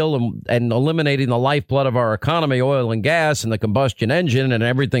Green Deal, and eliminating the lifeblood of our economy, oil and gas, and the combustion engine, and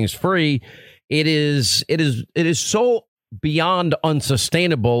everything's free. It is so beyond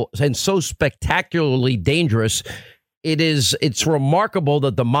unsustainable and so spectacularly dangerous. it's remarkable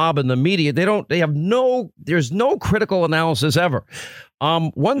that the mob and the media, there's no critical analysis ever.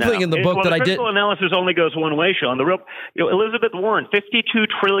 One thing in the book that I did. Critical analysis only goes one way, Sean. Elizabeth Warren, $52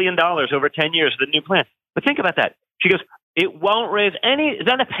 trillion over 10 years, the new plan. But think about that. She goes, it won't raise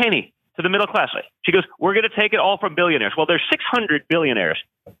not a penny to the middle class. She goes, we're going to take it all from billionaires. Well, there's 600 billionaires.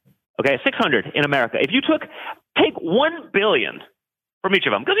 Okay, 600 in America. If you take $1 billion from each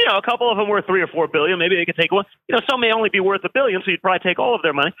of them, because, a couple of them worth $3 or $4 billion, maybe they could take one. Some may only be worth $1 billion, so you'd probably take all of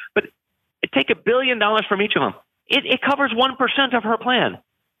their money. But take $1 billion from each of them. It covers 1% of her plan.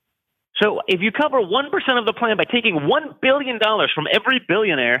 So if you cover 1% of the plan by taking $1 billion from every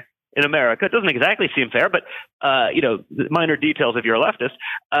billionaire in America, it doesn't exactly seem fair, but, minor details if you're a leftist,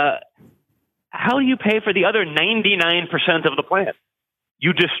 how do you pay for the other 99% of the plan?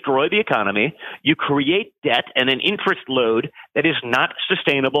 You destroy the economy, you create debt and an interest load that is not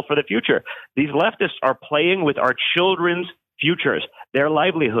sustainable for the future. These leftists are playing with our children's futures, their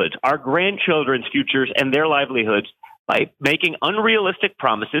livelihoods, our grandchildren's futures and their livelihoods by making unrealistic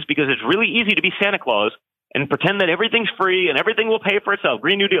promises, because it's really easy to be Santa Claus and pretend that everything's free and everything will pay for itself.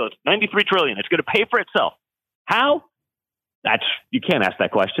 Green New Deal, it's $93 trillion. It's going to pay for itself. How? You can't ask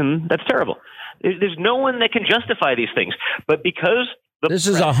that question. That's terrible. There's no one that can justify these things. But because this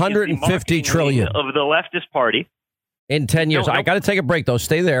is $150 trillion of the leftist party in 10 years. I got to take a break, though.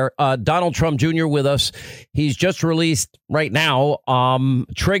 Stay there. Donald Trump Jr. with us. He's just released right now,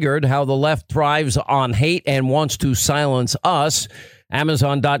 Triggered, How the Left Thrives on Hate and Wants to Silence Us.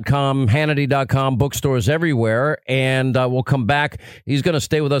 Amazon.com, Hannity.com, bookstores everywhere. And we'll come back. He's going to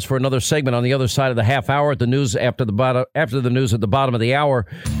stay with us for another segment on the other side of the half hour at the news after the news at the bottom of the hour.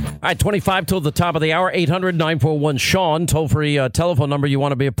 All right, 25 till the top of the hour, 800-941-SEAN, toll-free telephone number. You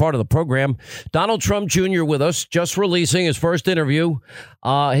want to be a part of the program. Donald Trump Jr. with us, just releasing his first interview,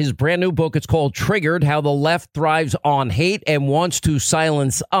 his brand new book. It's called Triggered, How the Left Thrives on Hate and Wants to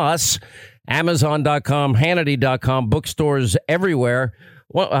Silence Us. Amazon.com, Hannity.com, bookstores everywhere.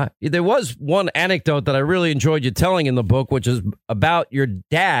 Well, there was one anecdote that I really enjoyed you telling in the book, which is about your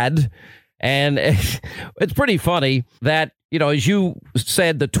dad. And it's pretty funny that, as you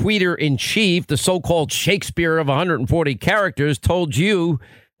said, the tweeter in chief, the so-called Shakespeare of 140 characters, told you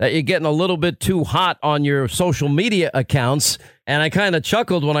that you're getting a little bit too hot on your social media accounts. And I kind of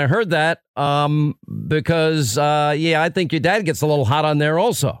chuckled when I heard that because, I think your dad gets a little hot on there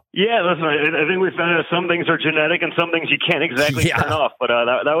also. Yeah, listen, I think we found out some things are genetic and some things you can't exactly turn off. But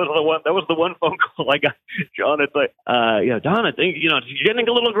that was the one phone call I got, John. It's like, Don, I think you're getting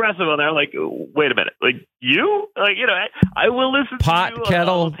a little aggressive on there. I'm like, wait a minute, like you, I will listen to you.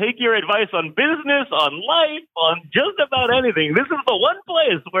 Kettle. I'll take your advice on business, on life, on just about anything. This is the one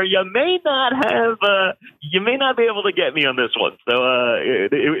place where you may not be able to get me on this one. So,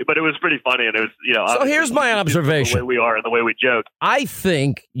 but it was pretty funny, and it was, So here's my observation: the way we are and the way we joke. I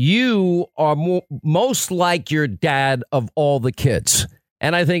think you are most like your dad of all the kids,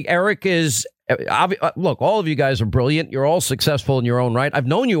 and I think Eric is. Look, all of you guys are brilliant. You're all successful in your own right. I've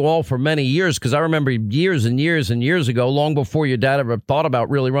known you all for many years because I remember years and years and years ago, long before your dad ever thought about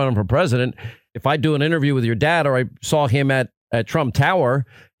really running for president. If I do an interview with your dad or I saw him at Trump Tower,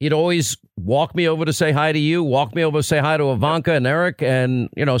 he'd always walk me over to say hi to you, walk me over to say hi to Ivanka and Eric. And,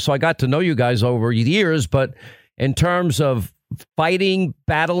 so I got to know you guys over years. But in terms of fighting,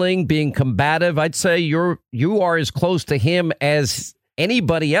 battling, being combative, I'd say you are as close to him as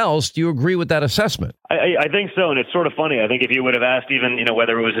anybody else. Do you agree with that assessment? I think so. And it's sort of funny. I think if you would have asked even,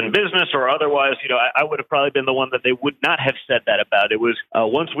 whether it was in business or otherwise, I would have probably been the one that they would not have said that about. It was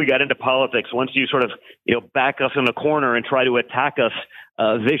once we got into politics, once you sort of, back us in a corner and try to attack us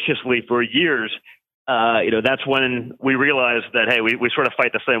viciously for years, that's when we realized that, hey, we sort of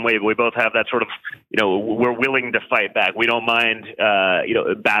fight the same way, but we both have that sort of, we're willing to fight back. We don't mind,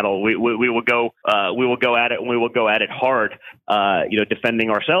 battle. We will go at it, and we will go at it hard, defending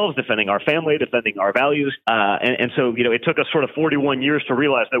ourselves, defending our family, defending our values. And so, it took us sort of 41 years to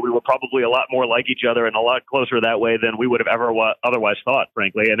realize that we were probably a lot more like each other and a lot closer that way than we would have ever otherwise thought,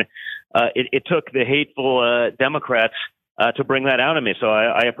 frankly. And it took the hateful Democrats to bring that out of me. So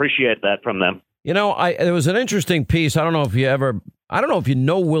I appreciate that from them. There was an interesting piece. I don't know if you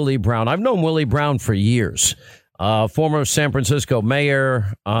know Willie Brown. I've known Willie Brown for years. Former San Francisco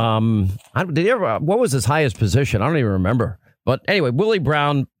mayor. Did he ever? What was his highest position? I don't even remember. But anyway, Willie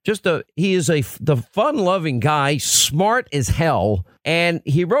Brown, he is the fun-loving guy, smart as hell. And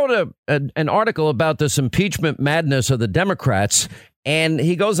he wrote an article about this impeachment madness of the Democrats. And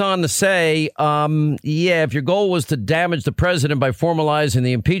he goes on to say, if your goal was to damage the president by formalizing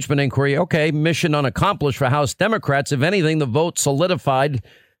the impeachment inquiry, okay, mission unaccomplished for House Democrats. If anything, the vote solidified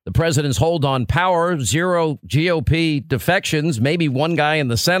the president's hold on power, 0 GOP defections, maybe one guy in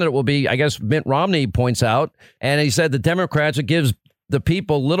the Senate will be, I guess, Mitt Romney points out. And he said the Democrats, it gives the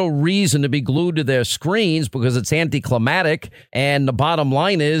people little reason to be glued to their screens because it's anticlimactic. And the bottom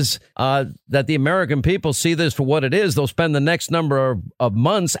line is that the American people see this for what it is. They'll spend the next number of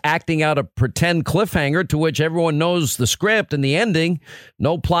months acting out a pretend cliffhanger to which everyone knows the script and the ending.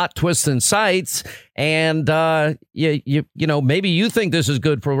 No plot twists in sights. And, you know, maybe you think this is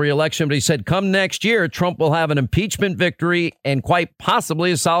good for re-election, but he said come next year, Trump will have an impeachment victory and quite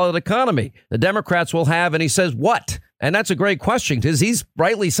possibly a solid economy. The Democrats will have, and he says, what? And that's a great question because he's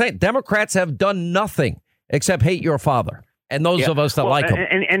rightly saying Democrats have done nothing except hate your father. And those of us that like him.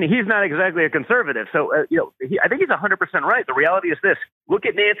 And he's not exactly a conservative. So, I think he's 100% right. The reality is this. Look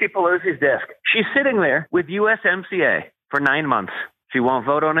at Nancy Pelosi's desk. She's sitting there with USMCA for 9 months. She won't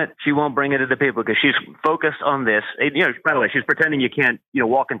vote on it. She won't bring it to the people because she's focused on this. You know, by the way, she's pretending you can't,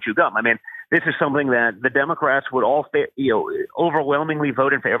 walk and chew gum. I mean, this is something that the Democrats would all, overwhelmingly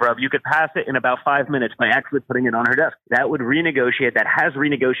vote in favor of. You could pass it in about 5 minutes by actually putting it on her desk. That would renegotiate, that has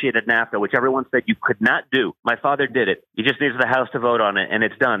renegotiated NAFTA, which everyone said you could not do. My father did it. He just needs the House to vote on it, and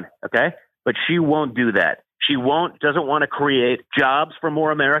it's done. Okay? But she won't do that. She doesn't want to create jobs for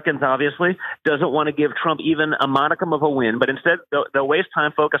more Americans, obviously, doesn't want to give Trump even a modicum of a win, but instead they'll waste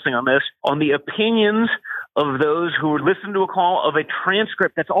time focusing on this, on the opinions of those who listen to a call of a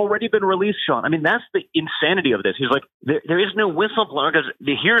transcript that's already been released, Sean. I mean, that's the insanity of this. He's like, there is no whistleblower because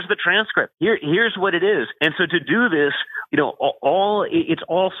here's the transcript. Here's what it is. And so to do this, it's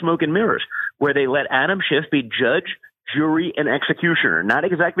all smoke and mirrors, where they let Adam Schiff be judge, jury, and executioner. Not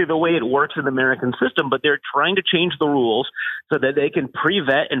exactly the way it works in the American system, but they're trying to change the rules so that they can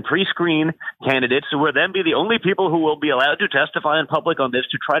pre-vet and pre-screen candidates who will then be the only people who will be allowed to testify in public on this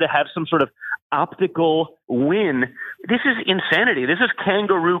to try to have some sort of optical win. This is insanity. This is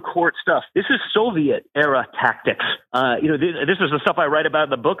kangaroo court stuff. This is Soviet era tactics. This is the stuff I write about in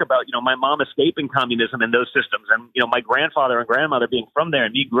the book about, my mom escaping communism and those systems. And, my grandfather and grandmother being from there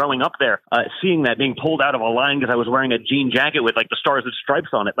and me growing up there, seeing that being pulled out of a line because I was wearing a jean jacket with like the stars and stripes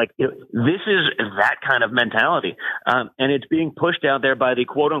on it. Like, this is that kind of mentality. And it's being pushed out there by the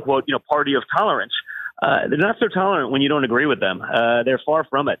quote unquote, party of tolerance. They're not so tolerant when you don't agree with them. They're far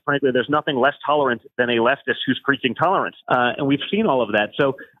from it. Frankly, there's nothing less tolerant than a leftist who's preaching tolerance. And we've seen all of that.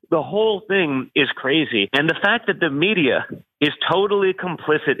 So the whole thing is crazy. And the fact that the media is totally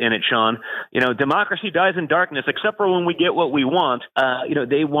complicit in it, Sean. Democracy dies in darkness, except for when we get what we want.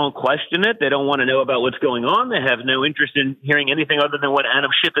 They won't question it. They don't want to know about what's going on. They have no interest in hearing anything other than what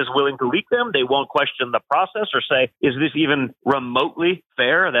Adam Schiff is willing to leak them. They won't question the process or say, is this even remotely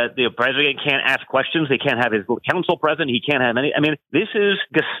fair that the president can't ask questions? He can't have his counsel present. He can't have any. I mean, this is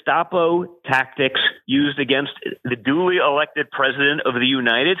Gestapo tactics used against the duly elected president of the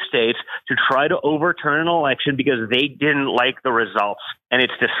United States to try to overturn an election because they didn't like the results. And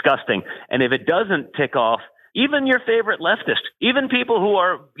it's disgusting. And if it doesn't tick off even your favorite leftist, even people who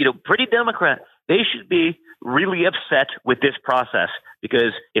are, pretty Democrat, they should be really upset with this process,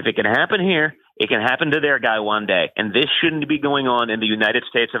 because if it can happen here, it can happen to their guy one day. And this shouldn't be going on in the United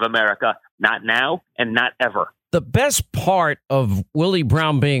States of America, not now and not ever. The best part of Willie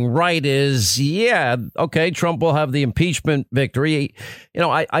Brown being right is, Trump will have the impeachment victory.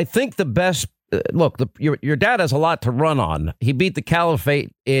 I think the best look, your dad has a lot to run on. He beat the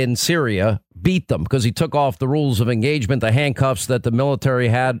caliphate in Syria, beat them because he took off the rules of engagement, the handcuffs that the military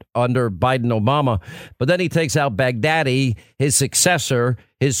had under Biden, Obama. But then he takes out Baghdadi, his successor,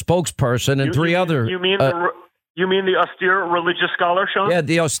 his spokesperson, and three other. You mean the austere religious scholar, Sean? Yeah,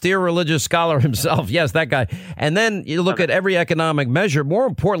 the austere religious scholar himself. Yes, that guy. And then you look at every economic measure. More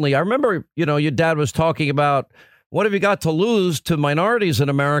importantly, I remember, your dad was talking about, what have you got to lose to minorities in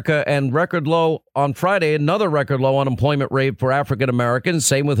America? And record low on Friday, another record low unemployment rate for African Americans.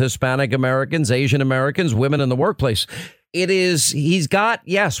 Same with Hispanic Americans, Asian Americans, women in the workplace.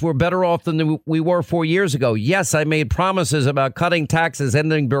 Yes, we're better off than we were 4 years ago. Yes, I made promises about cutting taxes,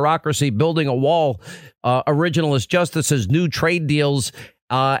 ending bureaucracy, building a wall, originalist justices, new trade deals,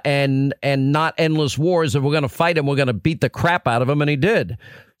 and not endless wars. If we're going to fight him, we're going to beat the crap out of him. And he did.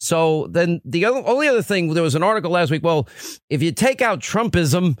 So then the only other thing, there was an article last week. Well, if you take out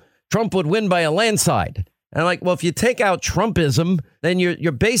Trumpism, Trump would win by a landslide. And I'm like, well, if you take out Trumpism, then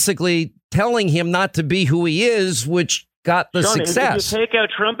you're basically telling him not to be who he is, which got the success. If you take out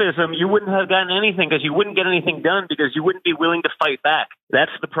Trumpism, you wouldn't have gotten anything because you wouldn't get anything done because you wouldn't be willing to fight back. That's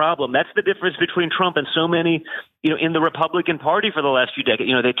the problem. That's the difference between Trump and so many in the Republican Party for the last few decades,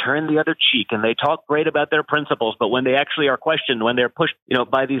 they turn the other cheek and they talk great about their principles. But when they actually are questioned, when they're pushed,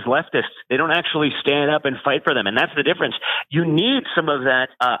 by these leftists, they don't actually stand up and fight for them. And that's the difference. You need some of that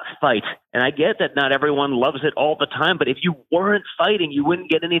fight. And I get that not everyone loves it all the time. But if you weren't fighting, you wouldn't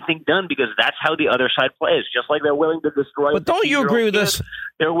get anything done, because that's how the other side plays. Just like they're willing to destroy. But don't you agree with this?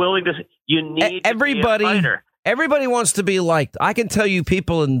 They're willing to. You need everybody. To be a fighter. Everybody wants to be liked. I can tell you,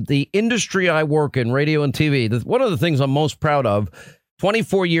 people in the industry I work in, radio and TV, one of the things I'm most proud of,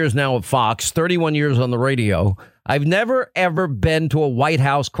 24 years now at Fox, 31 years on the radio, I've never, ever been to a White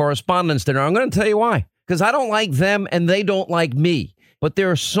House Correspondents' Dinner. I'm going to tell you why. Because I don't like them and they don't like me. But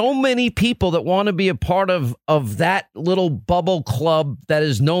there are so many people that want to be a part of that little bubble club that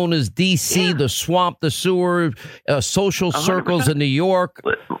is known as D.C., the swamp, the sewer, social 100%. Circles in New York.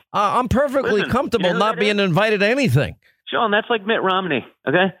 I'm perfectly comfortable not being invited to anything. Sean, that's like Mitt Romney,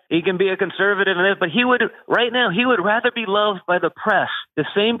 okay? He can be a conservative, but he would rather be loved by the press, the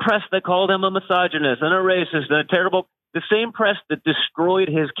same press that called him a misogynist and a racist and a terrible, the same press that destroyed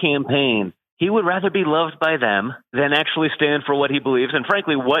his campaign. He would rather be loved by them than actually stand for what he believes, and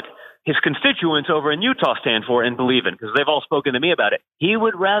frankly, what his constituents over in Utah stand for and believe in, because they've all spoken to me about it. He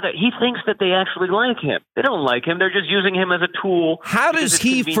thinks that they actually like him. They don't like him. They're just using him as a tool. How does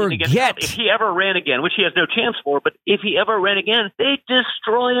he forget? If he ever ran again, which he has no chance for, but if he ever ran again, they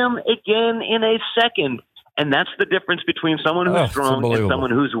destroy him again in a second. And that's the difference between someone who's strong and someone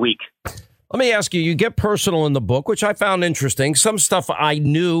who's weak. Let me ask you, you get personal in the book, which I found interesting. Some stuff I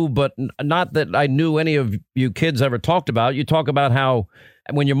knew, but not that I knew any of you kids ever talked about. You talk about how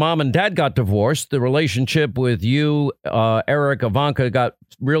when your mom and dad got divorced, the relationship with you, Eric, Ivanka got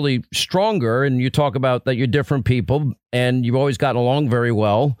really stronger. And you talk about that you're different people and you've always gotten along very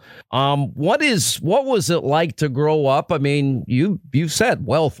well. What was it like to grow up? I mean, you've said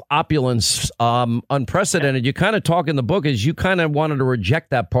wealth, opulence, unprecedented. You kind of talk in the book as you kind of wanted to reject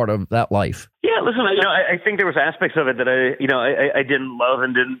that part of that life. Yeah, listen, I think there was aspects of it that I didn't love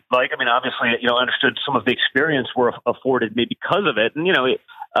and didn't like. I mean, obviously, I understood some of the experience were afforded me because of it. And,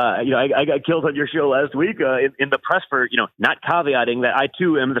 I got killed on your show last week in the press for, not caveating that I,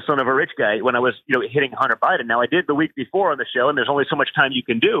 too, am the son of a rich guy when I was, hitting Hunter Biden. Now, I did the week before on the show, and there's only so much time you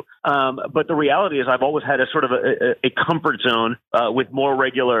can do. But the reality is I've always had a sort of a comfort zone with more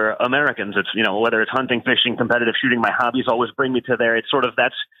regular Americans. It's, whether it's hunting, fishing, competitive shooting, my hobbies always bring me to there. It's sort of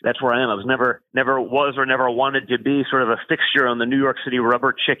that's where I am. I was never was or never wanted to be sort of a fixture on the New York City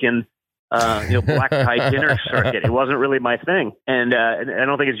rubber chicken black tie dinner circuit. It wasn't really my thing. And I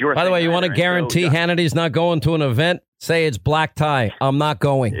don't think it's your thing. By the way, you want to guarantee Hannity's not going to an event? Say it's black tie. I'm not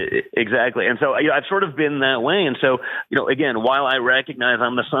going. Exactly. And so I've sort of been that way. And so, again, while I recognize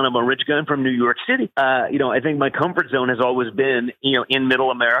I'm the son of a rich guy from New York City, I think my comfort zone has always been, in middle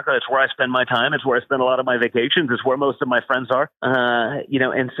America. It's where I spend my time. It's where I spend a lot of my vacations. It's where most of my friends are.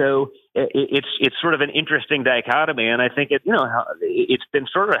 And so it's sort of an interesting dichotomy. And I think it's been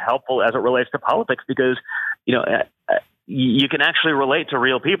sort of helpful as it relates to politics because, you can actually relate to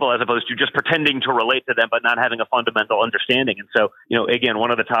real people as opposed to just pretending to relate to them, but not having a fundamental understanding. And so, again,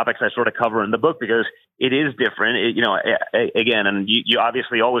 one of the topics I sort of cover in the book, because it is different, again, and you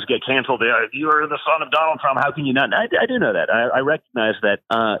obviously always get canceled. You're the son of Donald Trump. How can you not? I do know that. I recognize that,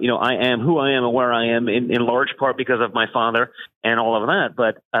 I am who I am and where I am in large part because of my father and all of that.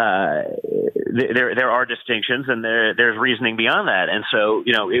 But there are distinctions and there's reasoning beyond that. And so,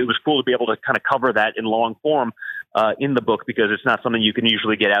 it was cool to be able to kind of cover that in long form in the book because it's not something you can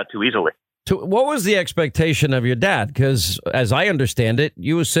usually get out too easily. So what was the expectation of your dad? Because as I understand it,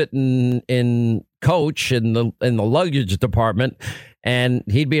 you were sitting in coach in the luggage department and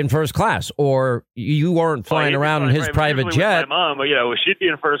he'd be in first class, or you weren't flying around in his private jet. My mom, she'd be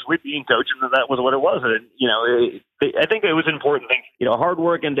in first, we'd be in coach, and that was what it was. And, I think it was an important thing,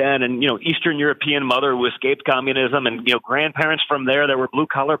 hardworking dad and, Eastern European mother who escaped communism and, grandparents from there that were blue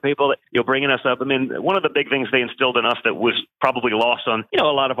collar people that, bringing us up. I mean, one of the big things they instilled in us that was probably lost on, a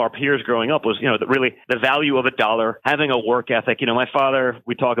lot of our peers growing up was, really the value of a dollar, having a work ethic. My father,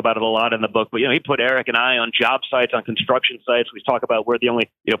 we talk about it a lot in the book, but, he put Eric and I on job sites, on construction sites. We talk about we're the only,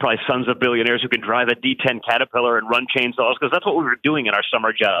 probably sons of billionaires who can drive a D10 Caterpillar and run chainsaws because that's what we were doing in our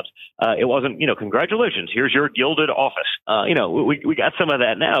summer jobs. It wasn't, congratulations, here's your gilded office. We got some of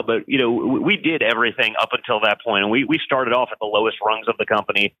that now, but, we did everything up until that point. And we started off at the lowest rungs of the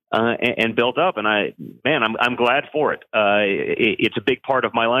company and built up. And I'm glad for it. It's a big part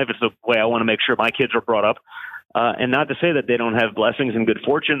of my life. It's the way I want to make sure my kids are brought up. And not to say that they don't have blessings and good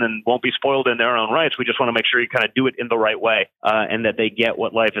fortune and won't be spoiled in their own rights. We just want to make sure you kind of do it in the right way, and that they get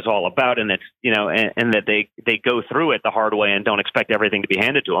what life is all about, and it's, and that they go through it the hard way and don't expect everything to be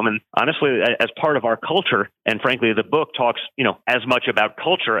handed to them. And honestly, as part of our culture, and frankly, the book talks, as much about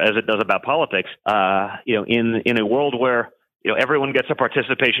culture as it does about politics. In a world where everyone gets a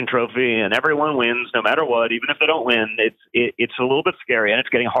participation trophy and everyone wins no matter what, even if they don't win, it's a little bit scary, and it's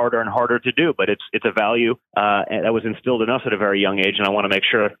getting harder and harder to do. But it's a value that was instilled in us at a very young age, and I want to make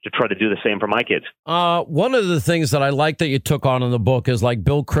sure to try to do the same for my kids. One of the things that I like that you took on in the book is like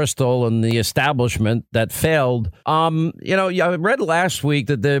Bill Kristol and the establishment that failed. I read last week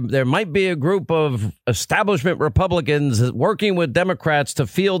that there might be a group of establishment Republicans working with Democrats to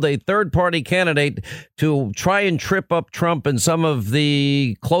field a third-party candidate to try and trip up Trump in some of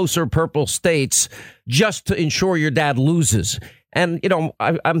the closer purple states just to ensure your dad loses. And,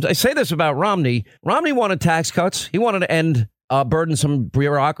 I say this about Romney. Romney wanted tax cuts. He wanted to end burdensome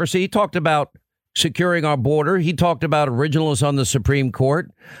bureaucracy. He talked about securing our border. He talked about originalists on the Supreme Court.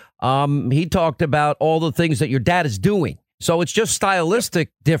 He talked about all the things that your dad is doing. So it's just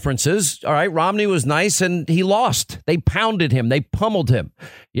stylistic differences. All right. Romney was nice and he lost. They pounded him. They pummeled him.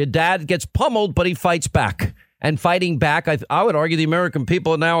 Your dad gets pummeled, but he fights back. And fighting back, I would argue the American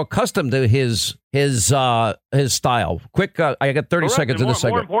people are now accustomed to his style. Quick, I got 30 seconds in this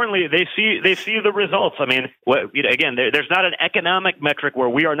segment. More importantly, they see the results. I mean, again, there's not an economic metric where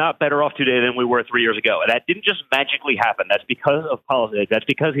we are not better off today than we were 3 years ago. That didn't just magically happen. That's because of politics. That's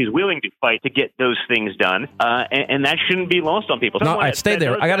because he's willing to fight to get those things done, and that shouldn't be lost on people. No, I stay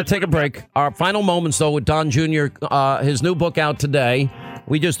there. I got to take a break. Our final moments, though, with Don Jr., his new book out today.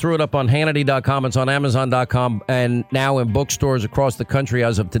 We just threw it up on Hannity.com. It's on Amazon.com and now in bookstores across the country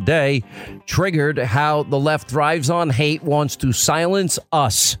as of today. Triggered: How the Left Thrives on Hate, Wants to Silence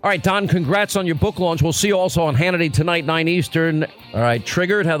Us. All right, Don, congrats on your book launch. We'll see you also on Hannity tonight, 9 Eastern. All right,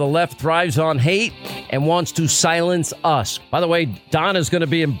 Triggered: How the Left Thrives on Hate and Wants to Silence Us. By the way, Don is going to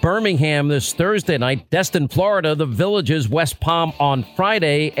be in Birmingham this Thursday night, Destin, Florida, the Villages, West Palm on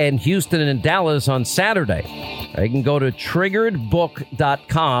Friday, and Houston and Dallas on Saturday. You can go to triggeredbook.com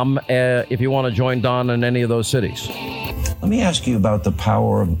if you want to join Don in any of those cities. Let me ask you about the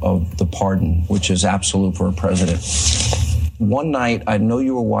power of the pardon, which is absolute for a president. One night, I know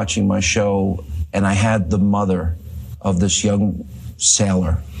you were watching my show, and I had the mother of this young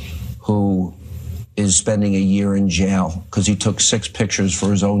sailor who is spending a year in jail because he took 6 pictures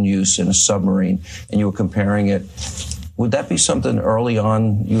for his own use in a submarine, and you were comparing it. Would that be something early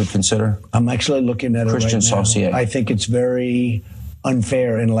on you would consider? I'm actually looking at it Christian right now. Saucier. I think it's very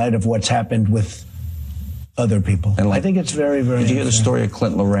unfair in light of what's happened with other people. And I think it's very, very Did you hear the unfair. story of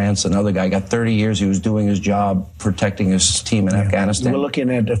Clint Lawrence, another guy? Got 30 years. He was doing his job, protecting his team in Afghanistan. We're looking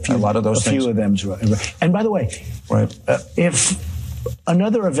at a lot of those things. Few of them. And by the way, right. If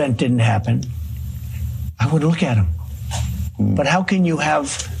another event didn't happen, I would look at him. But how can you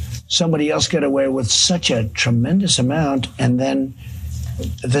have somebody else get away with such a tremendous amount, and then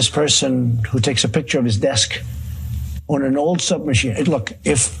this person who takes a picture of his desk on an old submarine? Look,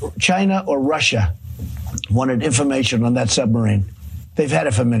 if China or Russia wanted information on that submarine, they've had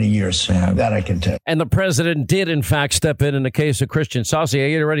it for many years. That I can tell. And the president did, in fact, step in the case of Christian Saucier.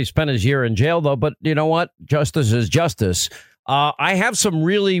 He already spent his year in jail, though. But you know what? Justice is justice. I have some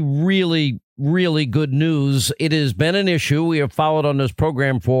really, really, really good news. It has been an issue we have followed on this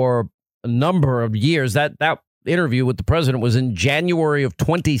program for a number of years. That interview with the president was in January of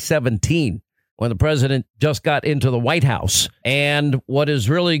 2017 when the president just got into the White House. And what is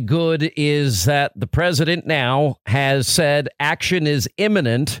really good is that the president now has said action is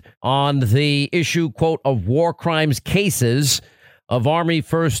imminent on the issue, quote, of war crimes cases of Army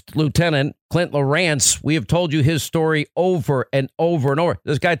First Lieutenant Clint Lawrence. We have told you his story over and over and over.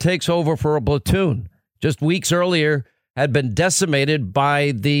 This guy takes over for a platoon. Just weeks earlier, had been decimated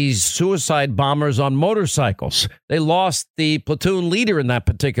by these suicide bombers on motorcycles. They lost the platoon leader in that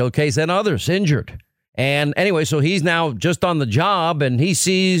particular case and others injured. And anyway, so he's now just on the job and he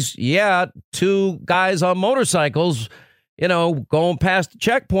sees, 2 guys on motorcycles, going past the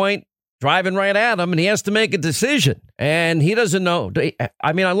checkpoint, driving right at him, and he has to make a decision. And he doesn't know.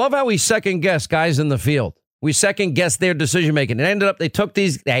 I mean, I love how we second guess guys in the field. We second guess their decision making. They ended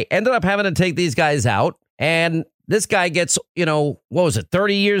up having to take these guys out. And this guy gets,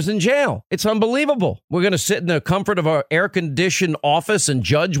 30 years in jail. It's unbelievable. We're going to sit in the comfort of our air-conditioned office and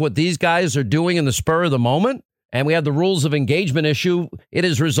judge what these guys are doing in the spur of the moment. And we have the rules of engagement issue. It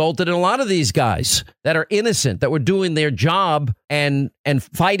has resulted in a lot of these guys that are innocent, that were doing their job and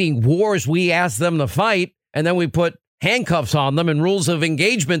fighting wars we asked them to fight. And then we put handcuffs on them and rules of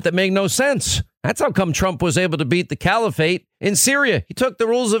engagement that make no sense. That's how come Trump was able to beat the caliphate in Syria. He took the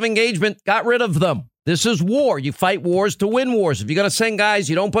rules of engagement, got rid of them. This is war. You fight wars to win wars. If you're going to send guys,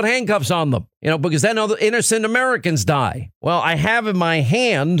 you don't put handcuffs on them, because then other innocent Americans die. Well, I have in my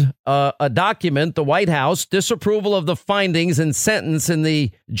hand a document, the White House disapproval of the findings and sentence in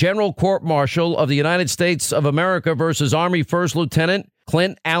the General Court-Martial of the United States of America versus Army First Lieutenant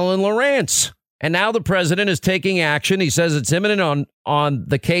Clint Allen Lawrence. And now the president is taking action. He says it's imminent on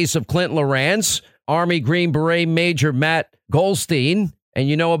the case of Clint Lawrence, Army Green Beret Major Matt Goldstein. And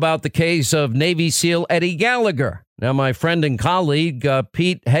you know about the case of Navy SEAL Eddie Gallagher. Now, my friend and colleague,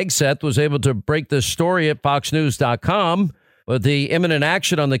 Pete Hegseth, was able to break this story at FoxNews.com. But the imminent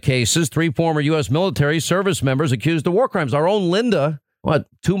action on the cases, 3 former U.S. military service members accused of war crimes. Our own Linda,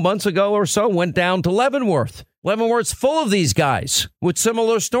 2 months ago or so, went down to Leavenworth. Leavenworth's full of these guys with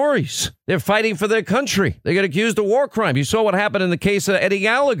similar stories. They're fighting for their country. They get accused of war crime. You saw what happened in the case of Eddie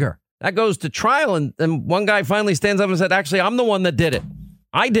Gallagher. That goes to trial, and one guy finally stands up and said, actually, I'm the one that did it.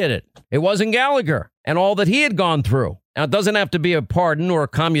 I did it. It wasn't Gallagher and all that he had gone through. Now, it doesn't have to be a pardon or a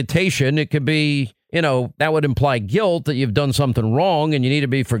commutation. It could be, that would imply guilt that you've done something wrong and you need to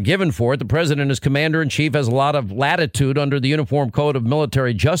be forgiven for it. The president as commander in chief has a lot of latitude under the Uniform Code of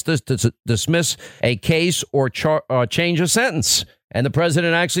Military Justice to dismiss a case or change a sentence. And the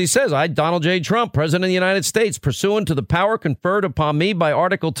president actually says, I, Donald J. Trump, president of the United States, pursuant to the power conferred upon me by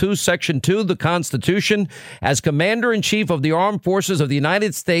Article 2, Section 2 of the Constitution, as commander in chief of the Armed Forces of the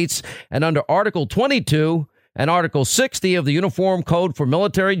United States, and under Article 22 and Article 60 of the Uniform Code for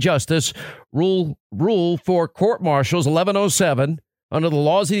Military Justice, Rule for Court-Martials 1107, under the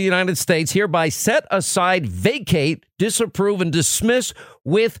laws of the United States, hereby set aside, vacate, disapprove, and dismiss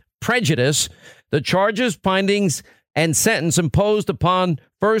with prejudice the charges, findings, and sentence imposed upon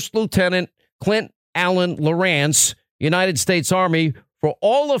First Lieutenant Clint Allen Lawrence, United States Army, for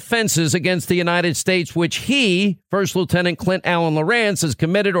all offenses against the United States which he, First Lieutenant Clint Allen Lawrence, has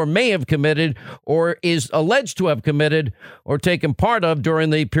committed or may have committed or is alleged to have committed or taken part of during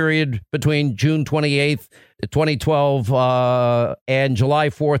the period between June 28th, 2012 and July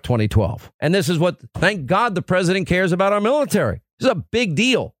 4th, 2012. And this is what, thank God, the president cares about our military. This is a big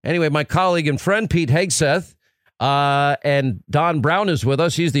deal. Anyway, my colleague and friend, Pete Hegseth, and Don Brown is with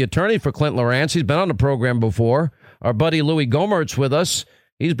us. He's the attorney for Clint Lawrence. He's been on the program before. Our buddy Louis Gohmert's with us.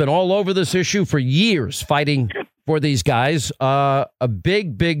 He's been all over this issue for years, fighting for these guys. A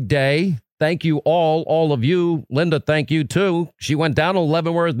big, big day. Thank you all of you. Linda, thank you, too. She went down to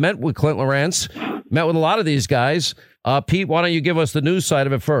Leavenworth, met with Clint Lawrence, met with a lot of these guys. Pete, why don't you give us the news side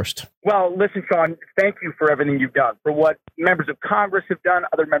of it first? Well, listen, Sean, thank you for everything you've done, for what members of Congress have done,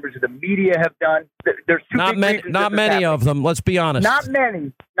 other members of the media have done. There's two big reasons. Not many of them, let's be honest. Not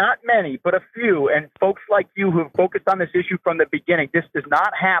many, but a few. And folks like you who have focused on this issue from the beginning. This does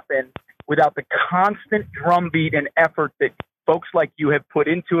not happen without the constant drumbeat and effort that folks like you have put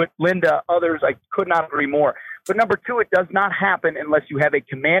into it. Linda, others, I could not agree more. But number two, it does not happen unless you have a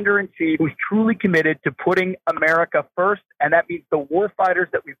commander-in-chief who's truly committed to putting America first, and that means the war fighters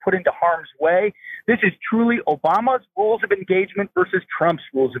that we put into harm's way. This is truly Obama's rules of engagement versus Trump's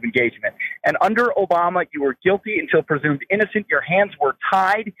rules of engagement. And under Obama, you were guilty until presumed innocent. Your hands were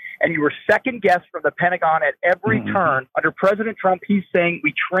tied, and you were second-guessed from the Pentagon at every turn. Under President Trump, he's saying,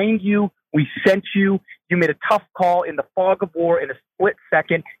 we trained you, we sent you, you made a tough call in the fog of war in a split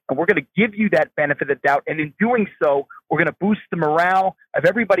second, and we're going to give you that benefit of the doubt. And in doing so, we're going to boost the morale of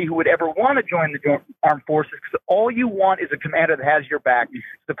everybody who would ever want to join the armed forces, because all you want is a commander that has your back.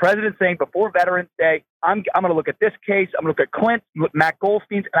 The president's saying before Veterans Day, I'm going to look at this case, I'm going to look at Clint, Matt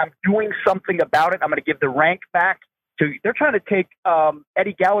Goldstein's, and I'm doing something about it. I'm going to give the rank back. They're trying to take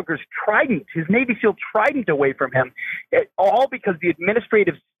Eddie Gallagher's trident, his Navy SEAL trident, away from him, all because the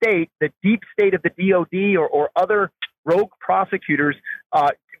administrative state, the deep state of the DOD or other rogue prosecutors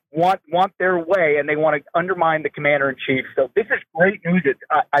want their way, and they want to undermine the commander-in-chief. So this is great news.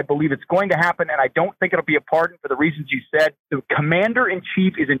 I believe it's going to happen, and I don't think it'll be a pardon for the reasons you said. The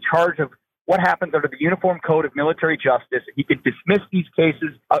commander-in-chief is in charge of what happens under the Uniform Code of Military Justice. He can dismiss these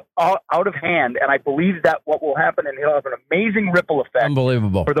cases out of hand, and I believe that what will happen, and it'll have an amazing ripple effect.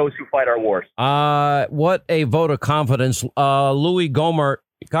 Unbelievable. For those who fight our wars. What a vote of confidence. Louis Gohmert,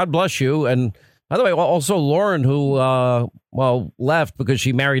 God bless you. And by the way, also Lauren, who, left because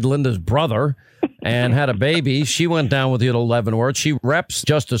she married Linda's brother and had a baby. She went down with you to Leavenworth. She reps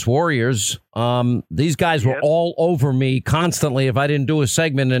Justice Warriors. These guys were all over me constantly if I didn't do a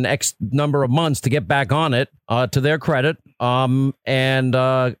segment in X number of months to get back on it, to their credit. And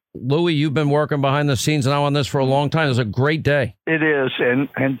Louis, you've been working behind the scenes now on this for a long time. It's a great day. It is,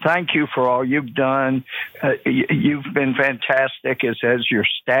 and thank you for all you've done. You've been fantastic, as your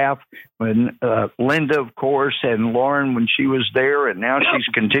staff. When Linda, of course, and Lauren when she was there, and now she's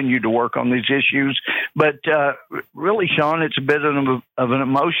continued to work on these issues. But really, Sean, it's a bit of an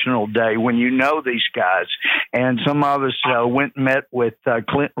emotional day when you know these guys. And some of us went and met with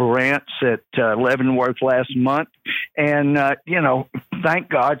Clint Lawrence at Leavenworth last month. And, thank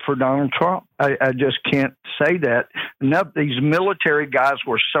God for Donald Trump. I just can't say that enough. These military guys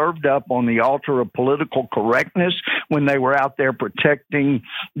were served up on the altar of political correctness when they were out there protecting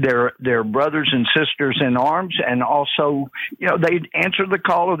their brothers and sisters in arms. And also, they'd answer the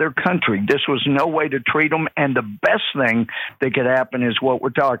call of their country. This was no way to treat them. And the best thing that could happen is what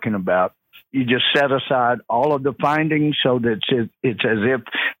we're talking about. You just set aside all of the findings so that it's as if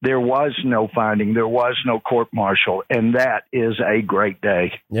there was no finding, there was no court-martial, and that is a great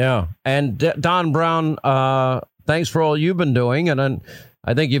day. Yeah. And Don Brown, thanks for all you've been doing. And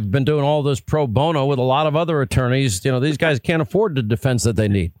I think you've been doing all this pro bono with a lot of other attorneys. These guys can't afford the defense that they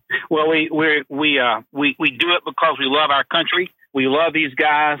need. Well, we do it because we love our country. We love these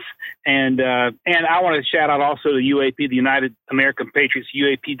guys, and I want to shout out also to UAP, the United American Patriots,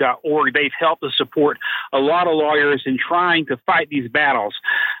 UAP.org. They've helped us support a lot of lawyers in trying to fight these battles.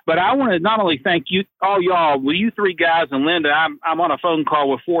 But I want to not only thank you, all y'all, well, you three guys and Linda. I'm on a phone call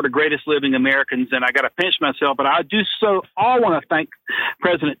with 4 of the greatest living Americans, and I got to pinch myself. But I do so all want to thank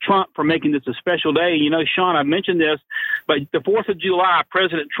President Trump for making this a special day. Sean, I mentioned this, but the 4th of July,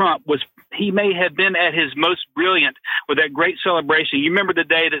 President Trump he may have been at his most brilliant with that great celebration. You remember the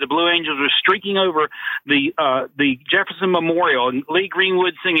day that the Blue Angels were streaking over the Jefferson Memorial and Lee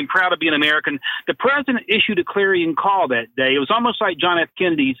Greenwood singing "Proud to be an American." The president issued a clarion call that day. It was almost like John F.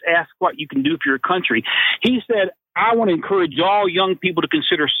 Kennedy's "Ask what you can do for your country." He said, I want to encourage all young people to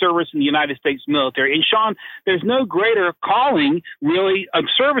consider service in the United States military. And Sean, there's no greater calling really of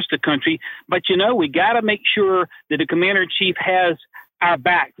service to country, but we got to make sure that the commander-in-chief has our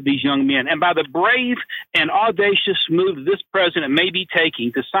back to these young men. And by the brave and audacious move this president may be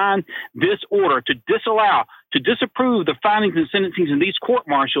taking to sign this order to disapprove the findings and sentencings in these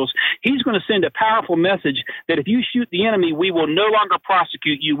court-martials, he's going to send a powerful message that if you shoot the enemy, we will no longer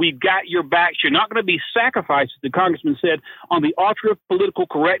prosecute you. We've got your backs. You're not going to be sacrificed, as the congressman said, on the altar of political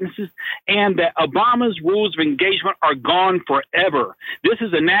correctnesses, and that Obama's rules of engagement are gone forever. This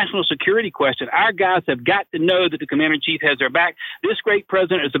is a national security question. Our guys have got to know that the commander-in-chief has their back. This great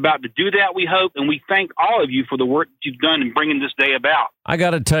president is about to do that, we hope, and we thank all of you for the work that you've done in bringing this day about. I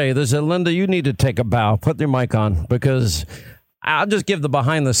got to tell you, Linda, you need to take a bow. Put your mic on, because I'll just give the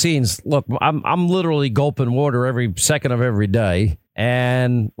behind the scenes. Look, I'm literally gulping water every second of every day.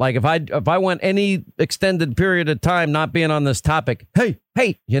 And like if I went any extended period of time not being on this topic, hey,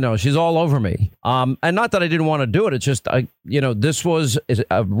 she's all over me. And not that I didn't want to do it. It's just, this was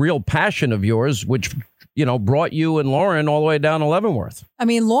a real passion of yours, which brought you and Lauren all the way down to Leavenworth. I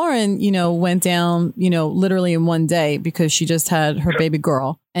mean, Lauren, went down, literally in one day because she just had her baby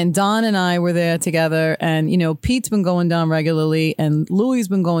girl. And Don and I were there together. And, Pete's been going down regularly, and Louie's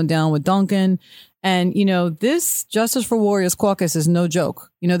been going down with Duncan. And, this Justice for Warriors caucus is no joke.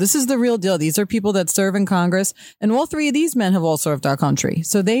 This is the real deal. These are people that serve in Congress. And all 3 of these men have all served our country.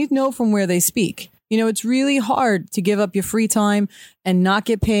 So they know from where they speak. It's really hard to give up your free time and not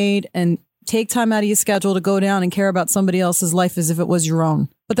get paid and take time out of your schedule to go down and care about somebody else's life as if it was your own.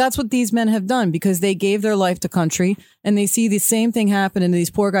 But that's what these men have done, because they gave their life to country, and they see the same thing happen to these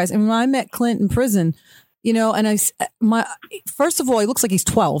poor guys. And when I met Clint in prison, and first of all, he looks like he's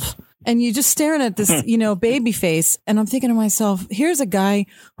 12. And you're just staring at this, baby face. And I'm thinking to myself, here's a guy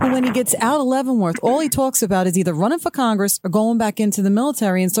who, when he gets out of Leavenworth, all he talks about is either running for Congress or going back into the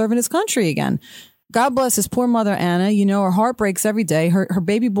military and serving his country again. God bless his poor mother, Anna. Her heart breaks every day. Her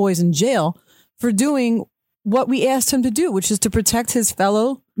baby boy's in jail for doing what we asked him to do, which is to protect his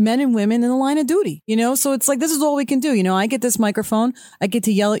fellow men and women in the line of duty. So it's like, this is all we can do. I get this microphone. I get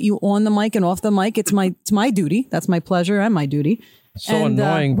to yell at you on the mic and off the mic. It's my duty. That's my pleasure and my duty. So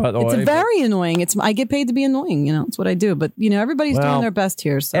annoying, by the way. It's very annoying. I get paid to be annoying. It's what I do. But everybody's doing their best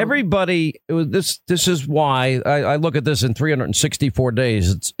here. So. Everybody. This is why I look at this in 364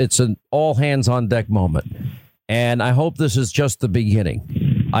 days. It's an all hands on deck moment, and I hope this is just the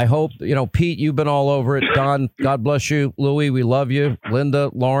beginning. I hope Pete, you've been all over it. Don, God bless you. Louis, we love you.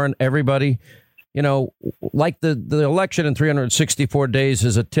 Linda, Lauren, everybody. Like the election in 364 days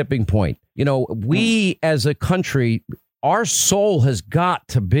is a tipping point. We as a country, our soul has got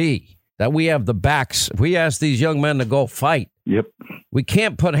to be that we have the backs. If we ask these young men to go fight, yep, We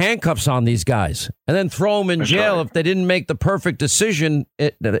can't put handcuffs on these guys and then throw them in jail if they didn't make the perfect decision.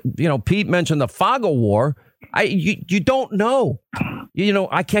 Pete mentioned the FAGA war. You don't know.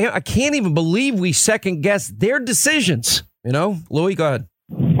 I can't even believe we second guess their decisions. Louis, go ahead.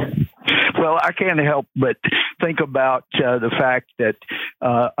 Well, I can't help but think about the fact that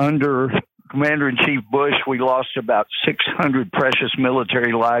under Commander-in-Chief Bush, we lost about 600 precious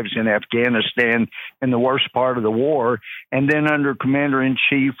military lives in Afghanistan in the worst part of the war. And then under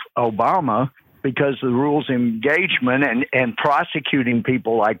Commander-in-Chief Obama, because of the rules of engagement and prosecuting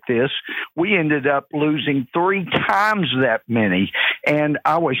people like this, we ended up losing 3 times that many. And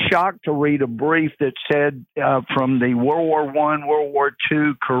I was shocked to read a brief that said from the World War I, World War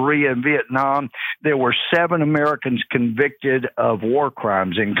II, Korea, and Vietnam, there were 7 Americans convicted of war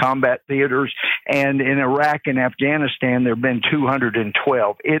crimes in combat theaters. And in Iraq and Afghanistan, there have been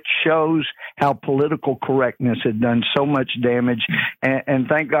 212. It shows how political correctness had done so much damage. And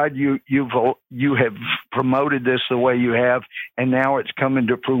thank God you have promoted this the way you have, and now it's coming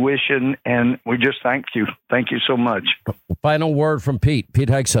to fruition, and we just thank you. Thank you so much. Final word from Pete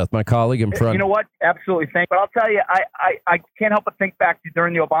Hegseth, my colleague and friend. You know what? Absolutely. But I'll tell you, I can't help but think back to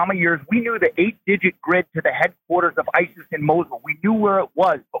during the Obama years, we knew the 8-digit grid to the headquarters of ISIS in Mosul. We knew where it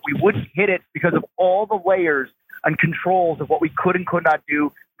was, but we wouldn't hit it because of all the layers and controls of what we could and could not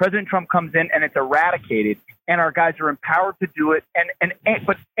do. President Trump comes in and it's eradicated, and our guys are empowered to do it.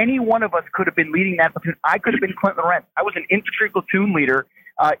 But any one of us could have been leading that platoon. I could have been Clinton Lorentz. I was an infantry platoon leader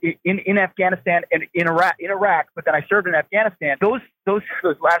in Afghanistan and in Iraq, but then I served in Afghanistan. Those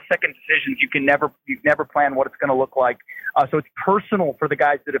last second decisions, you never plan what it's going to look like. So it's personal for the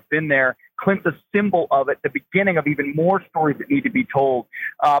guys that have been there. Clint's a symbol of it, the beginning of even more stories that need to be told.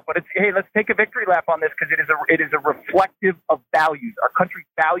 But let's take a victory lap on this, because it is a reflective of values. Our country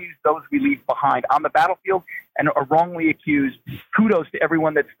values those we leave behind on the battlefield and are wrongly accused. Kudos to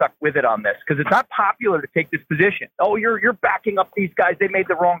everyone that's stuck with it on this, because it's not popular to take this position. Oh, you're backing up these guys. They made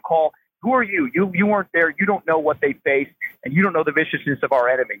the wrong call. Who are you? You weren't there. You don't know what they faced, and you don't know the viciousness of our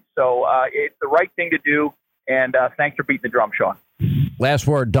enemies. So it's the right thing to do. And thanks for beating the drum, Sean. Last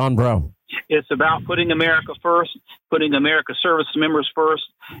word, Don Brown. It's about putting America first, putting America's service members first,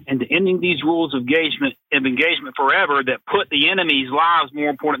 and ending these rules of engagement forever that put the enemy's lives more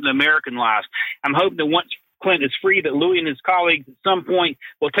important than American lives. I'm hoping that once Clinton is free, that Louis and his colleagues at some point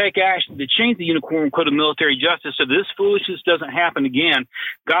will take action to change the Uniform Code of Military Justice so this foolishness doesn't happen again.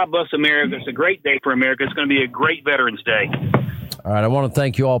 God bless America. It's a great day for America. It's going to be a great Veterans Day. All right, I want to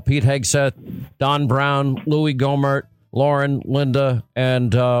thank you all. Pete Hegseth, Don Brown, Louis Gohmert, Lauren, Linda,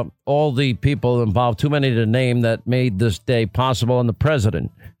 and all the people involved, too many to name, that made this day possible, and the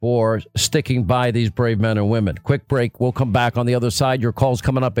president for sticking by these brave men and women. Quick break. We'll come back on the other side. Your call's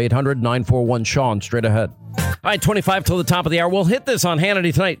coming up, 800-941-SEAN, straight ahead. All right, 25 till the top of the hour. We'll hit this on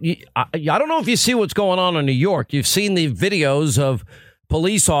Hannity tonight. I don't know if you see what's going on in New York. You've seen the videos of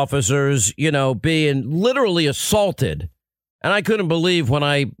police officers, being literally assaulted. And I couldn't believe when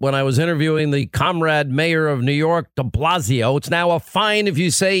I was interviewing the comrade mayor of New York, de Blasio, it's now a fine if you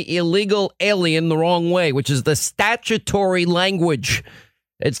say illegal alien the wrong way, which is the statutory language.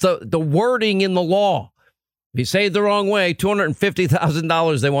 It's the wording in the law. If you say it the wrong way,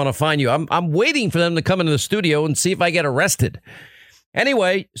 $250,000 they want to fine you. I'm waiting for them to come into the studio and see if I get arrested.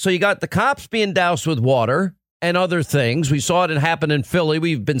 Anyway, so you got the cops being doused with water and other things. We saw it happen in Philly.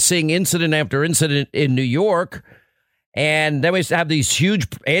 We've been seeing incident after incident in New York. And then we have these huge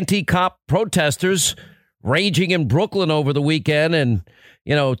anti-cop protesters raging in Brooklyn over the weekend and,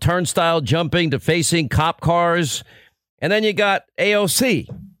 turnstile jumping to facing cop cars. And then you got AOC.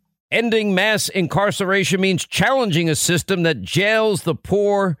 Ending mass incarceration means challenging a system that jails the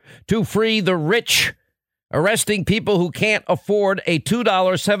poor to free the rich. Arresting people who can't afford a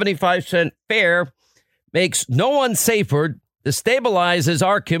 $2.75 fare makes no one safer, destabilizes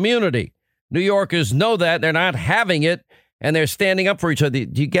our community. New Yorkers know that. They're not having it, and they're standing up for each other.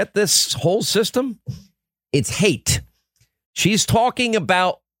 Do you get this whole system? It's hate. She's talking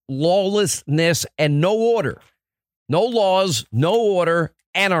about lawlessness and no order. No laws, no order,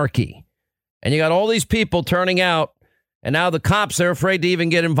 anarchy. And you got all these people turning out, and now the cops are afraid to even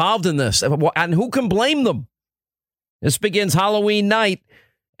get involved in this. And who can blame them? This begins Halloween night.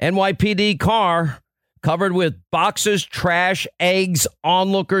 NYPD car covered with boxes, trash, eggs,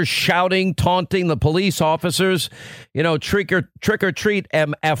 onlookers shouting, taunting the police officers. Trick or treat,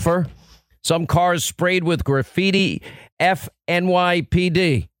 MFer. Some cars sprayed with graffiti, F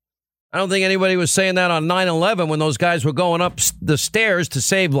NYPD. I don't think anybody was saying that on 9/11 when those guys were going up the stairs to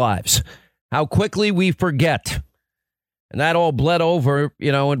save lives. How quickly we forget. And that all bled over,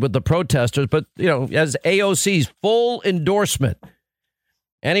 with the protesters. But, as AOC's full endorsement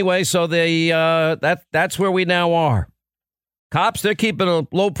Anyway, so that's where we now are. Cops, they're keeping a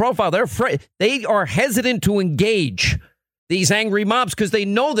low profile. They're afraid. They are hesitant to engage these angry mobs because they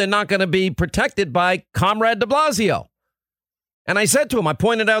know they're not going to be protected by Comrade de Blasio. And I said to him, I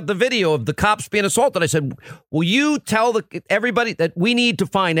pointed out the video of the cops being assaulted. I said, will you tell everybody that we need to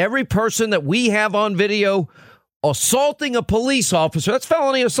find every person that we have on video assaulting a police officer? That's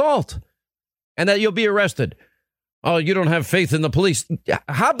felony assault. And that you'll be arrested. Oh, you don't have faith in the police.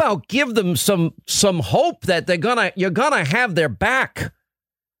 How about give them some hope that you're gonna have their back?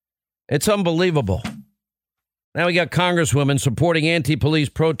 It's unbelievable. Now we got congresswomen supporting anti-police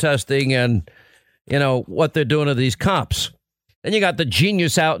protesting and, what they're doing to these cops. Then you got the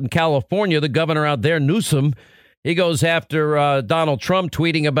genius out in California, the governor out there, Newsom. He goes after Donald Trump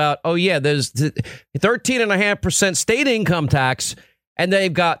tweeting about, there's 13.5% state income tax, and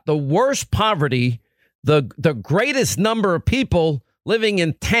they've got the worst poverty, the greatest number of people living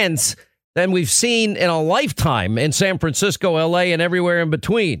in tents than we've seen in a lifetime in San Francisco, L.A., and everywhere in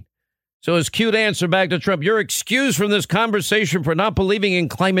between. So his cute answer back to Trump, you're excused from this conversation for not believing in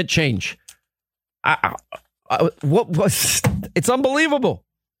climate change. It's unbelievable.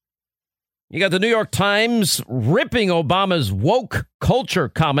 You got the New York Times ripping Obama's woke culture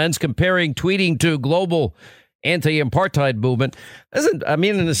comments, comparing tweeting to global anti-apartheid movement. In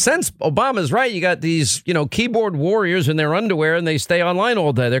a sense, Obama's right. You got these, keyboard warriors in their underwear and they stay online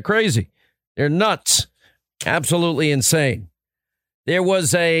all day. They're crazy. They're nuts. Absolutely insane. There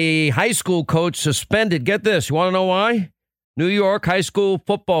was a high school coach suspended. Get this. You want to know why? New York high school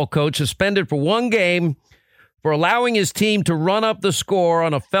football coach suspended for one game for allowing his team to run up the score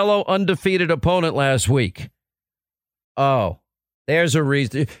on a fellow undefeated opponent last week. Oh, there's a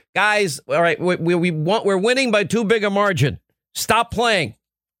reason. Guys, all right, we're winning by too big a margin. Stop playing.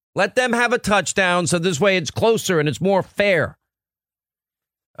 Let them have a touchdown so this way it's closer and it's more fair.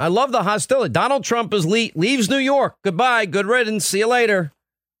 I love the hostility. Donald Trump leaves New York. Goodbye. Good riddance. See you later.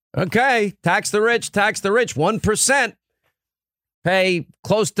 Okay. Tax the rich. 1%. Pay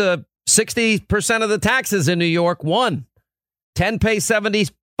close to 60% of the taxes in New York. 10 pay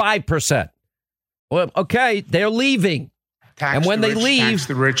 75%. Well, okay, they're leaving. And when they leave, tax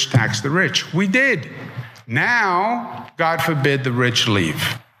the rich, tax the rich. We did. Now, God forbid the rich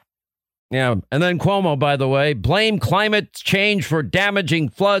leave. Yeah. And then Cuomo, by the way, blamed climate change for damaging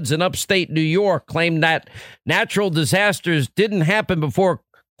floods in upstate New York, claimed that natural disasters didn't happen before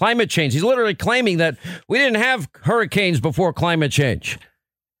climate change. He's literally claiming that we didn't have hurricanes before climate change.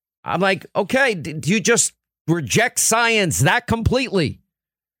 I'm like, okay, do you just reject science that completely?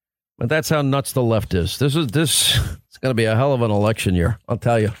 But that's how nuts the left is. It's going to be a hell of an election year, I'll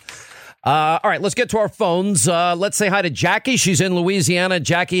tell you. All right, let's get to our phones. Let's say hi to Jackie. She's in Louisiana.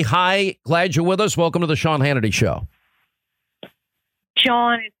 Jackie, hi. Glad you're with us. Welcome to the Sean Hannity Show.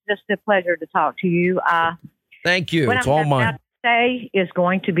 Sean, it's just a pleasure to talk to you. Thank you. It's all mine. What I'm about to say is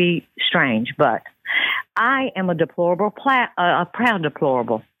going to be strange, but I am a proud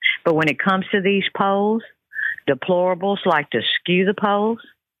deplorable. But when it comes to these polls, deplorables like to skew the polls,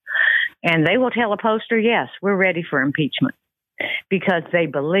 and they will tell a pollster, yes, we're ready for impeachment, because they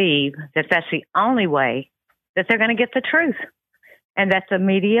believe that that's the only way that they're going to get the truth, and that the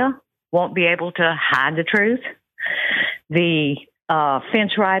media won't be able to hide the truth. The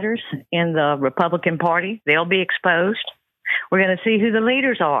fence riders in the Republican Party, they'll be exposed. We're going to see who the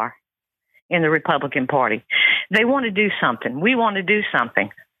leaders are in the Republican Party. They want to do something. We want to do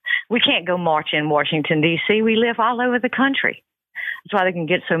something. We can't go march in Washington, D.C. We live all over the country. That's why they can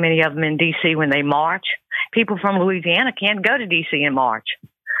get so many of them in D.C. when they march. People from Louisiana can't go to D.C. and march.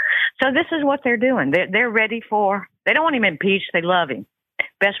 So this is what they're doing. They're ready for, they don't want him impeached. They love him.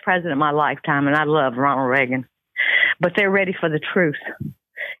 Best president of my lifetime, and I love Ronald Reagan. But they're ready for the truth.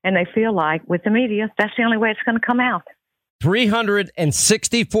 And they feel like with the media, that's the only way it's going to come out.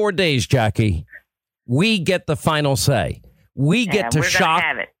 364 days, Jackie. We get the final say. We get to shock.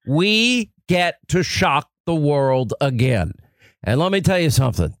 We get to shock the world again. And let me tell you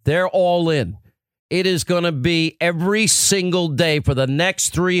something. They're all in. It is going to be every single day for the next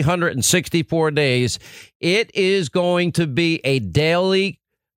 364 days. It is going to be a daily,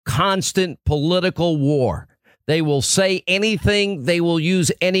 constant political war. They will say anything. They will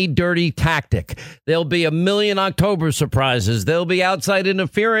use any dirty tactic. There'll be a million October surprises. There'll be outside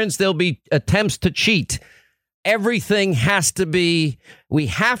interference. There'll be attempts to cheat. Everything has to be, we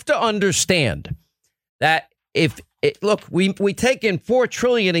have to understand that we take in $4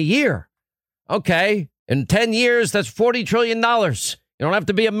 trillion a year. Okay. In 10 years, that's $40 trillion. You don't have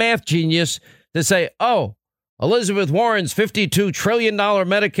to be a math genius to say, oh, Elizabeth Warren's $52 trillion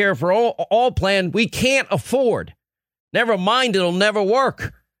Medicare for all plan we can't afford. Never mind, it'll never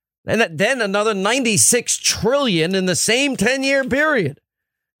work. And then another $96 trillion in the same 10-year period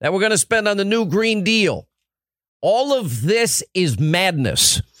that we're going to spend on the new Green Deal. All of this is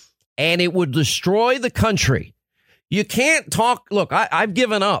madness, and it would destroy the country. You can't talk. Look, I've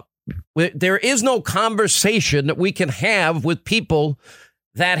given up. There is no conversation that we can have with people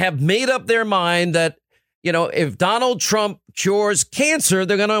that have made up their mind that, you know, if Donald Trump cures cancer,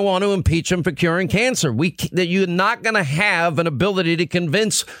 they're going to want to impeach him for curing cancer. That you're not going to have an ability to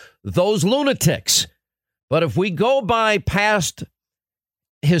convince those lunatics. But if we go by past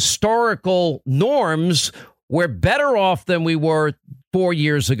historical norms, we're better off than we were 4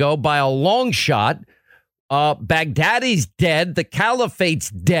 years ago by a long shot. Baghdadi's dead. The caliphate's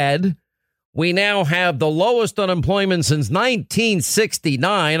dead. We now have the lowest unemployment since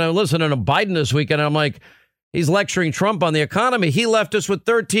 1969. I was listening to Biden this weekend. I'm like, he's lecturing Trump on the economy. He left us with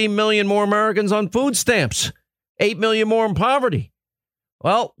 13 million more Americans on food stamps, 8 million more in poverty.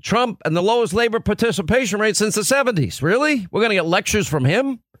 Well, Trump and the lowest labor participation rate since the 70s. Really? We're going to get lectures from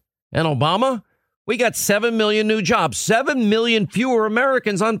him and Obama? We got 7 million new jobs, 7 million fewer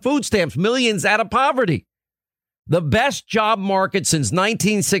Americans on food stamps, millions out of poverty. The best job market since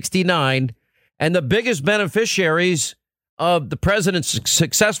 1969, and the biggest beneficiaries of the president's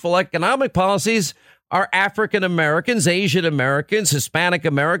successful economic policies are African Americans, Asian Americans, Hispanic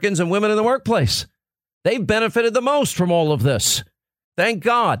Americans, and women in the workplace. They've benefited the most from all of this. Thank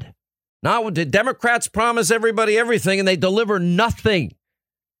God. Now, the Democrats promise everybody everything, and they deliver nothing.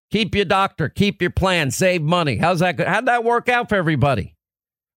 Keep your doctor, keep your plan, save money. How'd that work out for everybody?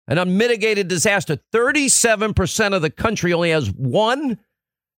 An unmitigated disaster. 37% of the country only has one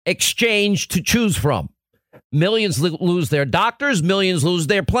exchange to choose from. Millions lose their doctors. Millions lose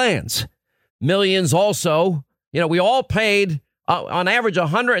their plans. Millions also, we all paid on average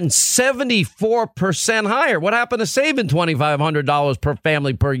 174% higher. What happened to saving $2,500 per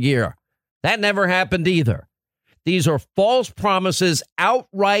family per year? That never happened either. These are false promises,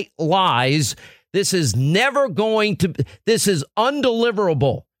 outright lies. This is never going to, this is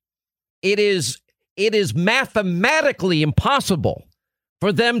undeliverable. It is mathematically impossible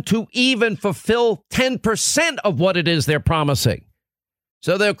for them to even fulfill 10% of what it is they're promising.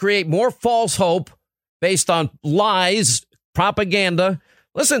 So they'll create more false hope based on lies, propaganda.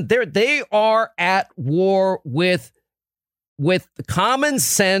 Listen, they are at war with common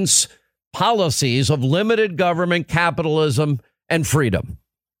sense policies of limited government, capitalism, and freedom.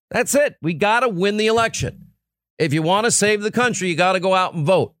 That's it. We got to win the election. If you want to save the country, you got to go out and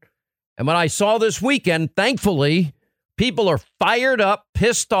vote. And when I saw this weekend, thankfully, people are fired up,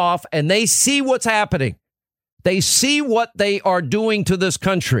 pissed off, and they see what's happening. They see what they are doing to this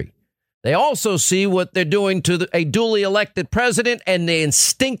country. They also see what they're doing to a duly elected president, and they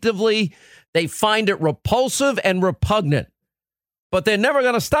instinctively, they find it repulsive and repugnant. But they're never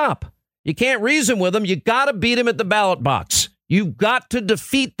going to stop. You can't reason with them. You got to beat them at the ballot box. You've got to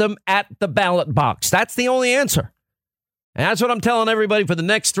defeat them at the ballot box. That's the only answer. And that's what I'm telling everybody for the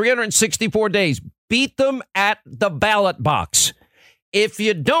next 364 days. Beat them at the ballot box. If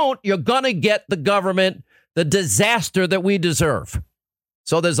you don't, you're going to get the government, the disaster that we deserve.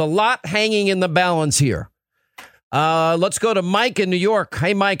 So there's a lot hanging in the balance here. Let's go to Mike in New York.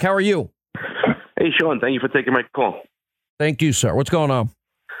 Hey, Mike, how are you? Hey, Sean. Thank you for taking my call. Thank you, sir. What's going on?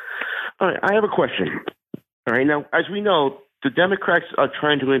 All right, I have a question. All right, now, as we know, the Democrats are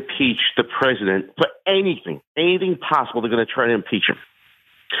trying to impeach the president for anything possible. They're going to try to impeach him.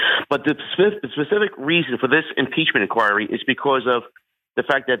 But the specific reason for this impeachment inquiry is because of the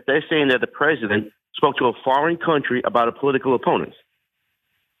fact that they're saying that the president spoke to a foreign country about a political opponent.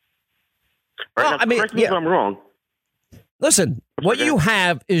 All right, now, correct me if I'm wrong. Listen, what you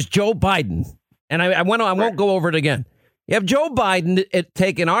have is Joe Biden, and I won't go over it again. You have Joe Biden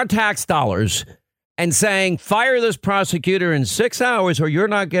taking our tax dollars and saying, fire this prosecutor in 6 hours or you're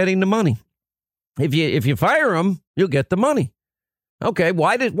not getting the money. If you fire him, you'll get the money. OK,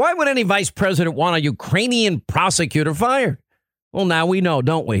 why would any vice president want a Ukrainian prosecutor fired? Well, now we know,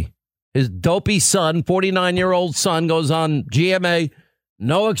 don't we? His dopey son, 49-year-old son, goes on GMA,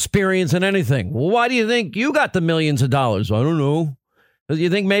 no experience in anything. Well, why do you think you got the millions of dollars? I don't know. You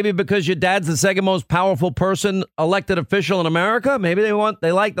think maybe because your dad's the second most powerful person, elected official in America? Maybe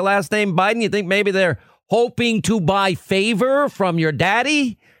they like the last name Biden. You think maybe they're hoping to buy favor from your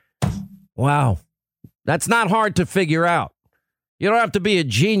daddy? Wow. That's not hard to figure out. You don't have to be a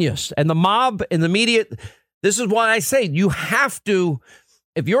genius. And the mob and the media, this is why I say you have to,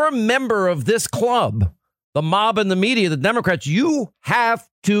 if you're a member of this club, the mob and the media, the Democrats, you have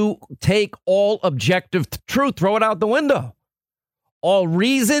to take all objective truth, throw it out the window. All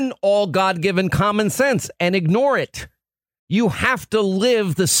reason, all God-given common sense, and ignore it. you have to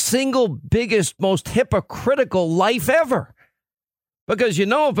live the single biggest, most hypocritical life ever. Because, if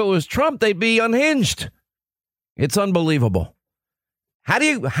it was Trump, they'd be unhinged. It's unbelievable. How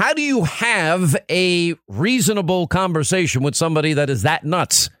do you have a reasonable conversation with somebody that is that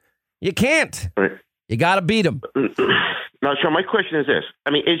nuts? You can't. Right. You got to beat him. Now, Sean, my question is this. I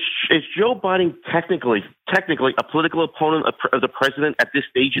mean, is Joe Biden technically a political opponent of the president at this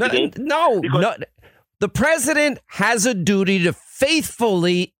stage of the game? No. The president has a duty to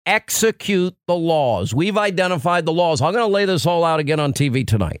faithfully execute the laws. We've identified the laws. I'm going to lay this all out again on TV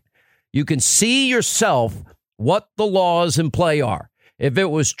tonight. You can see yourself what the laws in play are. If it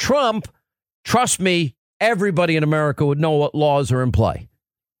was Trump, trust me, everybody in America would know what laws are in play.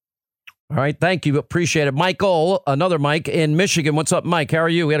 All right. Thank you. Appreciate it. Michael, another Mike in Michigan. What's up, Mike? How are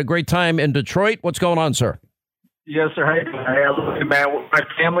you? We had a great time in Detroit. What's going on, sir? Yes, sir. Hey, man. My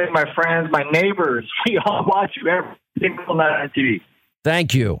family, my friends, my neighbors, we all watch you every single night on TV.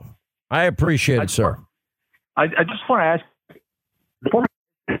 Thank you. I appreciate it, sir. I just want to ask.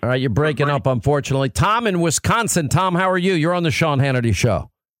 All right. You're breaking up, unfortunately. Tom in Wisconsin. Tom, how are you? You're on the Sean Hannity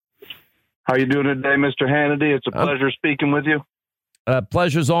Show. How are you doing today, Mr. Hannity? It's a pleasure speaking with you.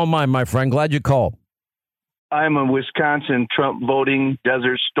 Pleasure's all mine, my friend. Glad you called. I'm a Wisconsin Trump voting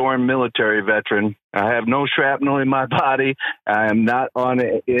Desert Storm military veteran. I have no shrapnel in my body. I am not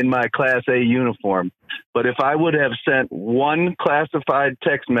in my Class A uniform. But if I would have sent one classified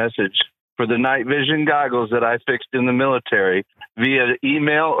text message for the night vision goggles that I fixed in the military via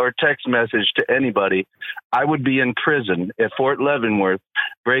email or text message to anybody, I would be in prison at Fort Leavenworth,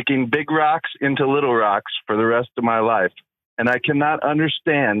 breaking big rocks into little rocks for the rest of my life. And I cannot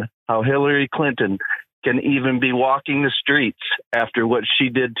understand how Hillary Clinton can even be walking the streets after what she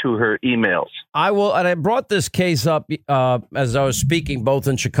did to her emails. And I brought this case up as I was speaking both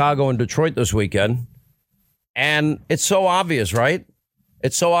in Chicago and Detroit this weekend. And it's so obvious, right?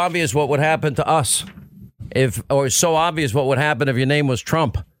 It's so obvious what would happen to us or it's so obvious what would happen if your name was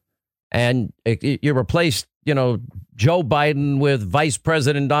Trump and you replaced, Joe Biden with Vice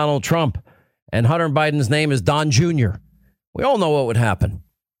President Donald Trump and Hunter Biden's name is Don Jr. We all know what would happen.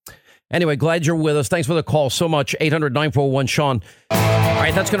 Anyway, glad you're with us. Thanks for the call so much. 800-941-SEAN. All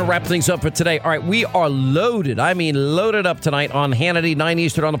right, that's going to wrap things up for today. All right, we are loaded. I mean, loaded up tonight on Hannity, 9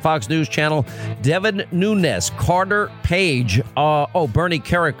 Eastern on the Fox News Channel. Devin Nunes, Carter Page, Bernie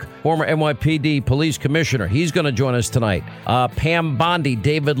Kerik, former NYPD police commissioner. He's going to join us tonight. Pam Bondi,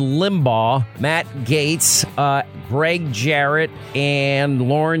 David Limbaugh, Matt Gaetz, Greg Jarrett, and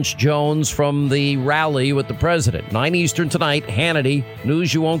Lawrence Jones from the rally with the president. 9 Eastern tonight, Hannity,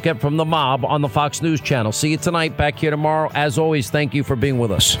 news you won't get from the mob on the Fox News Channel. See you tonight, back here tomorrow. As always, thank you for being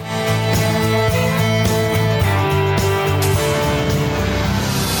with us.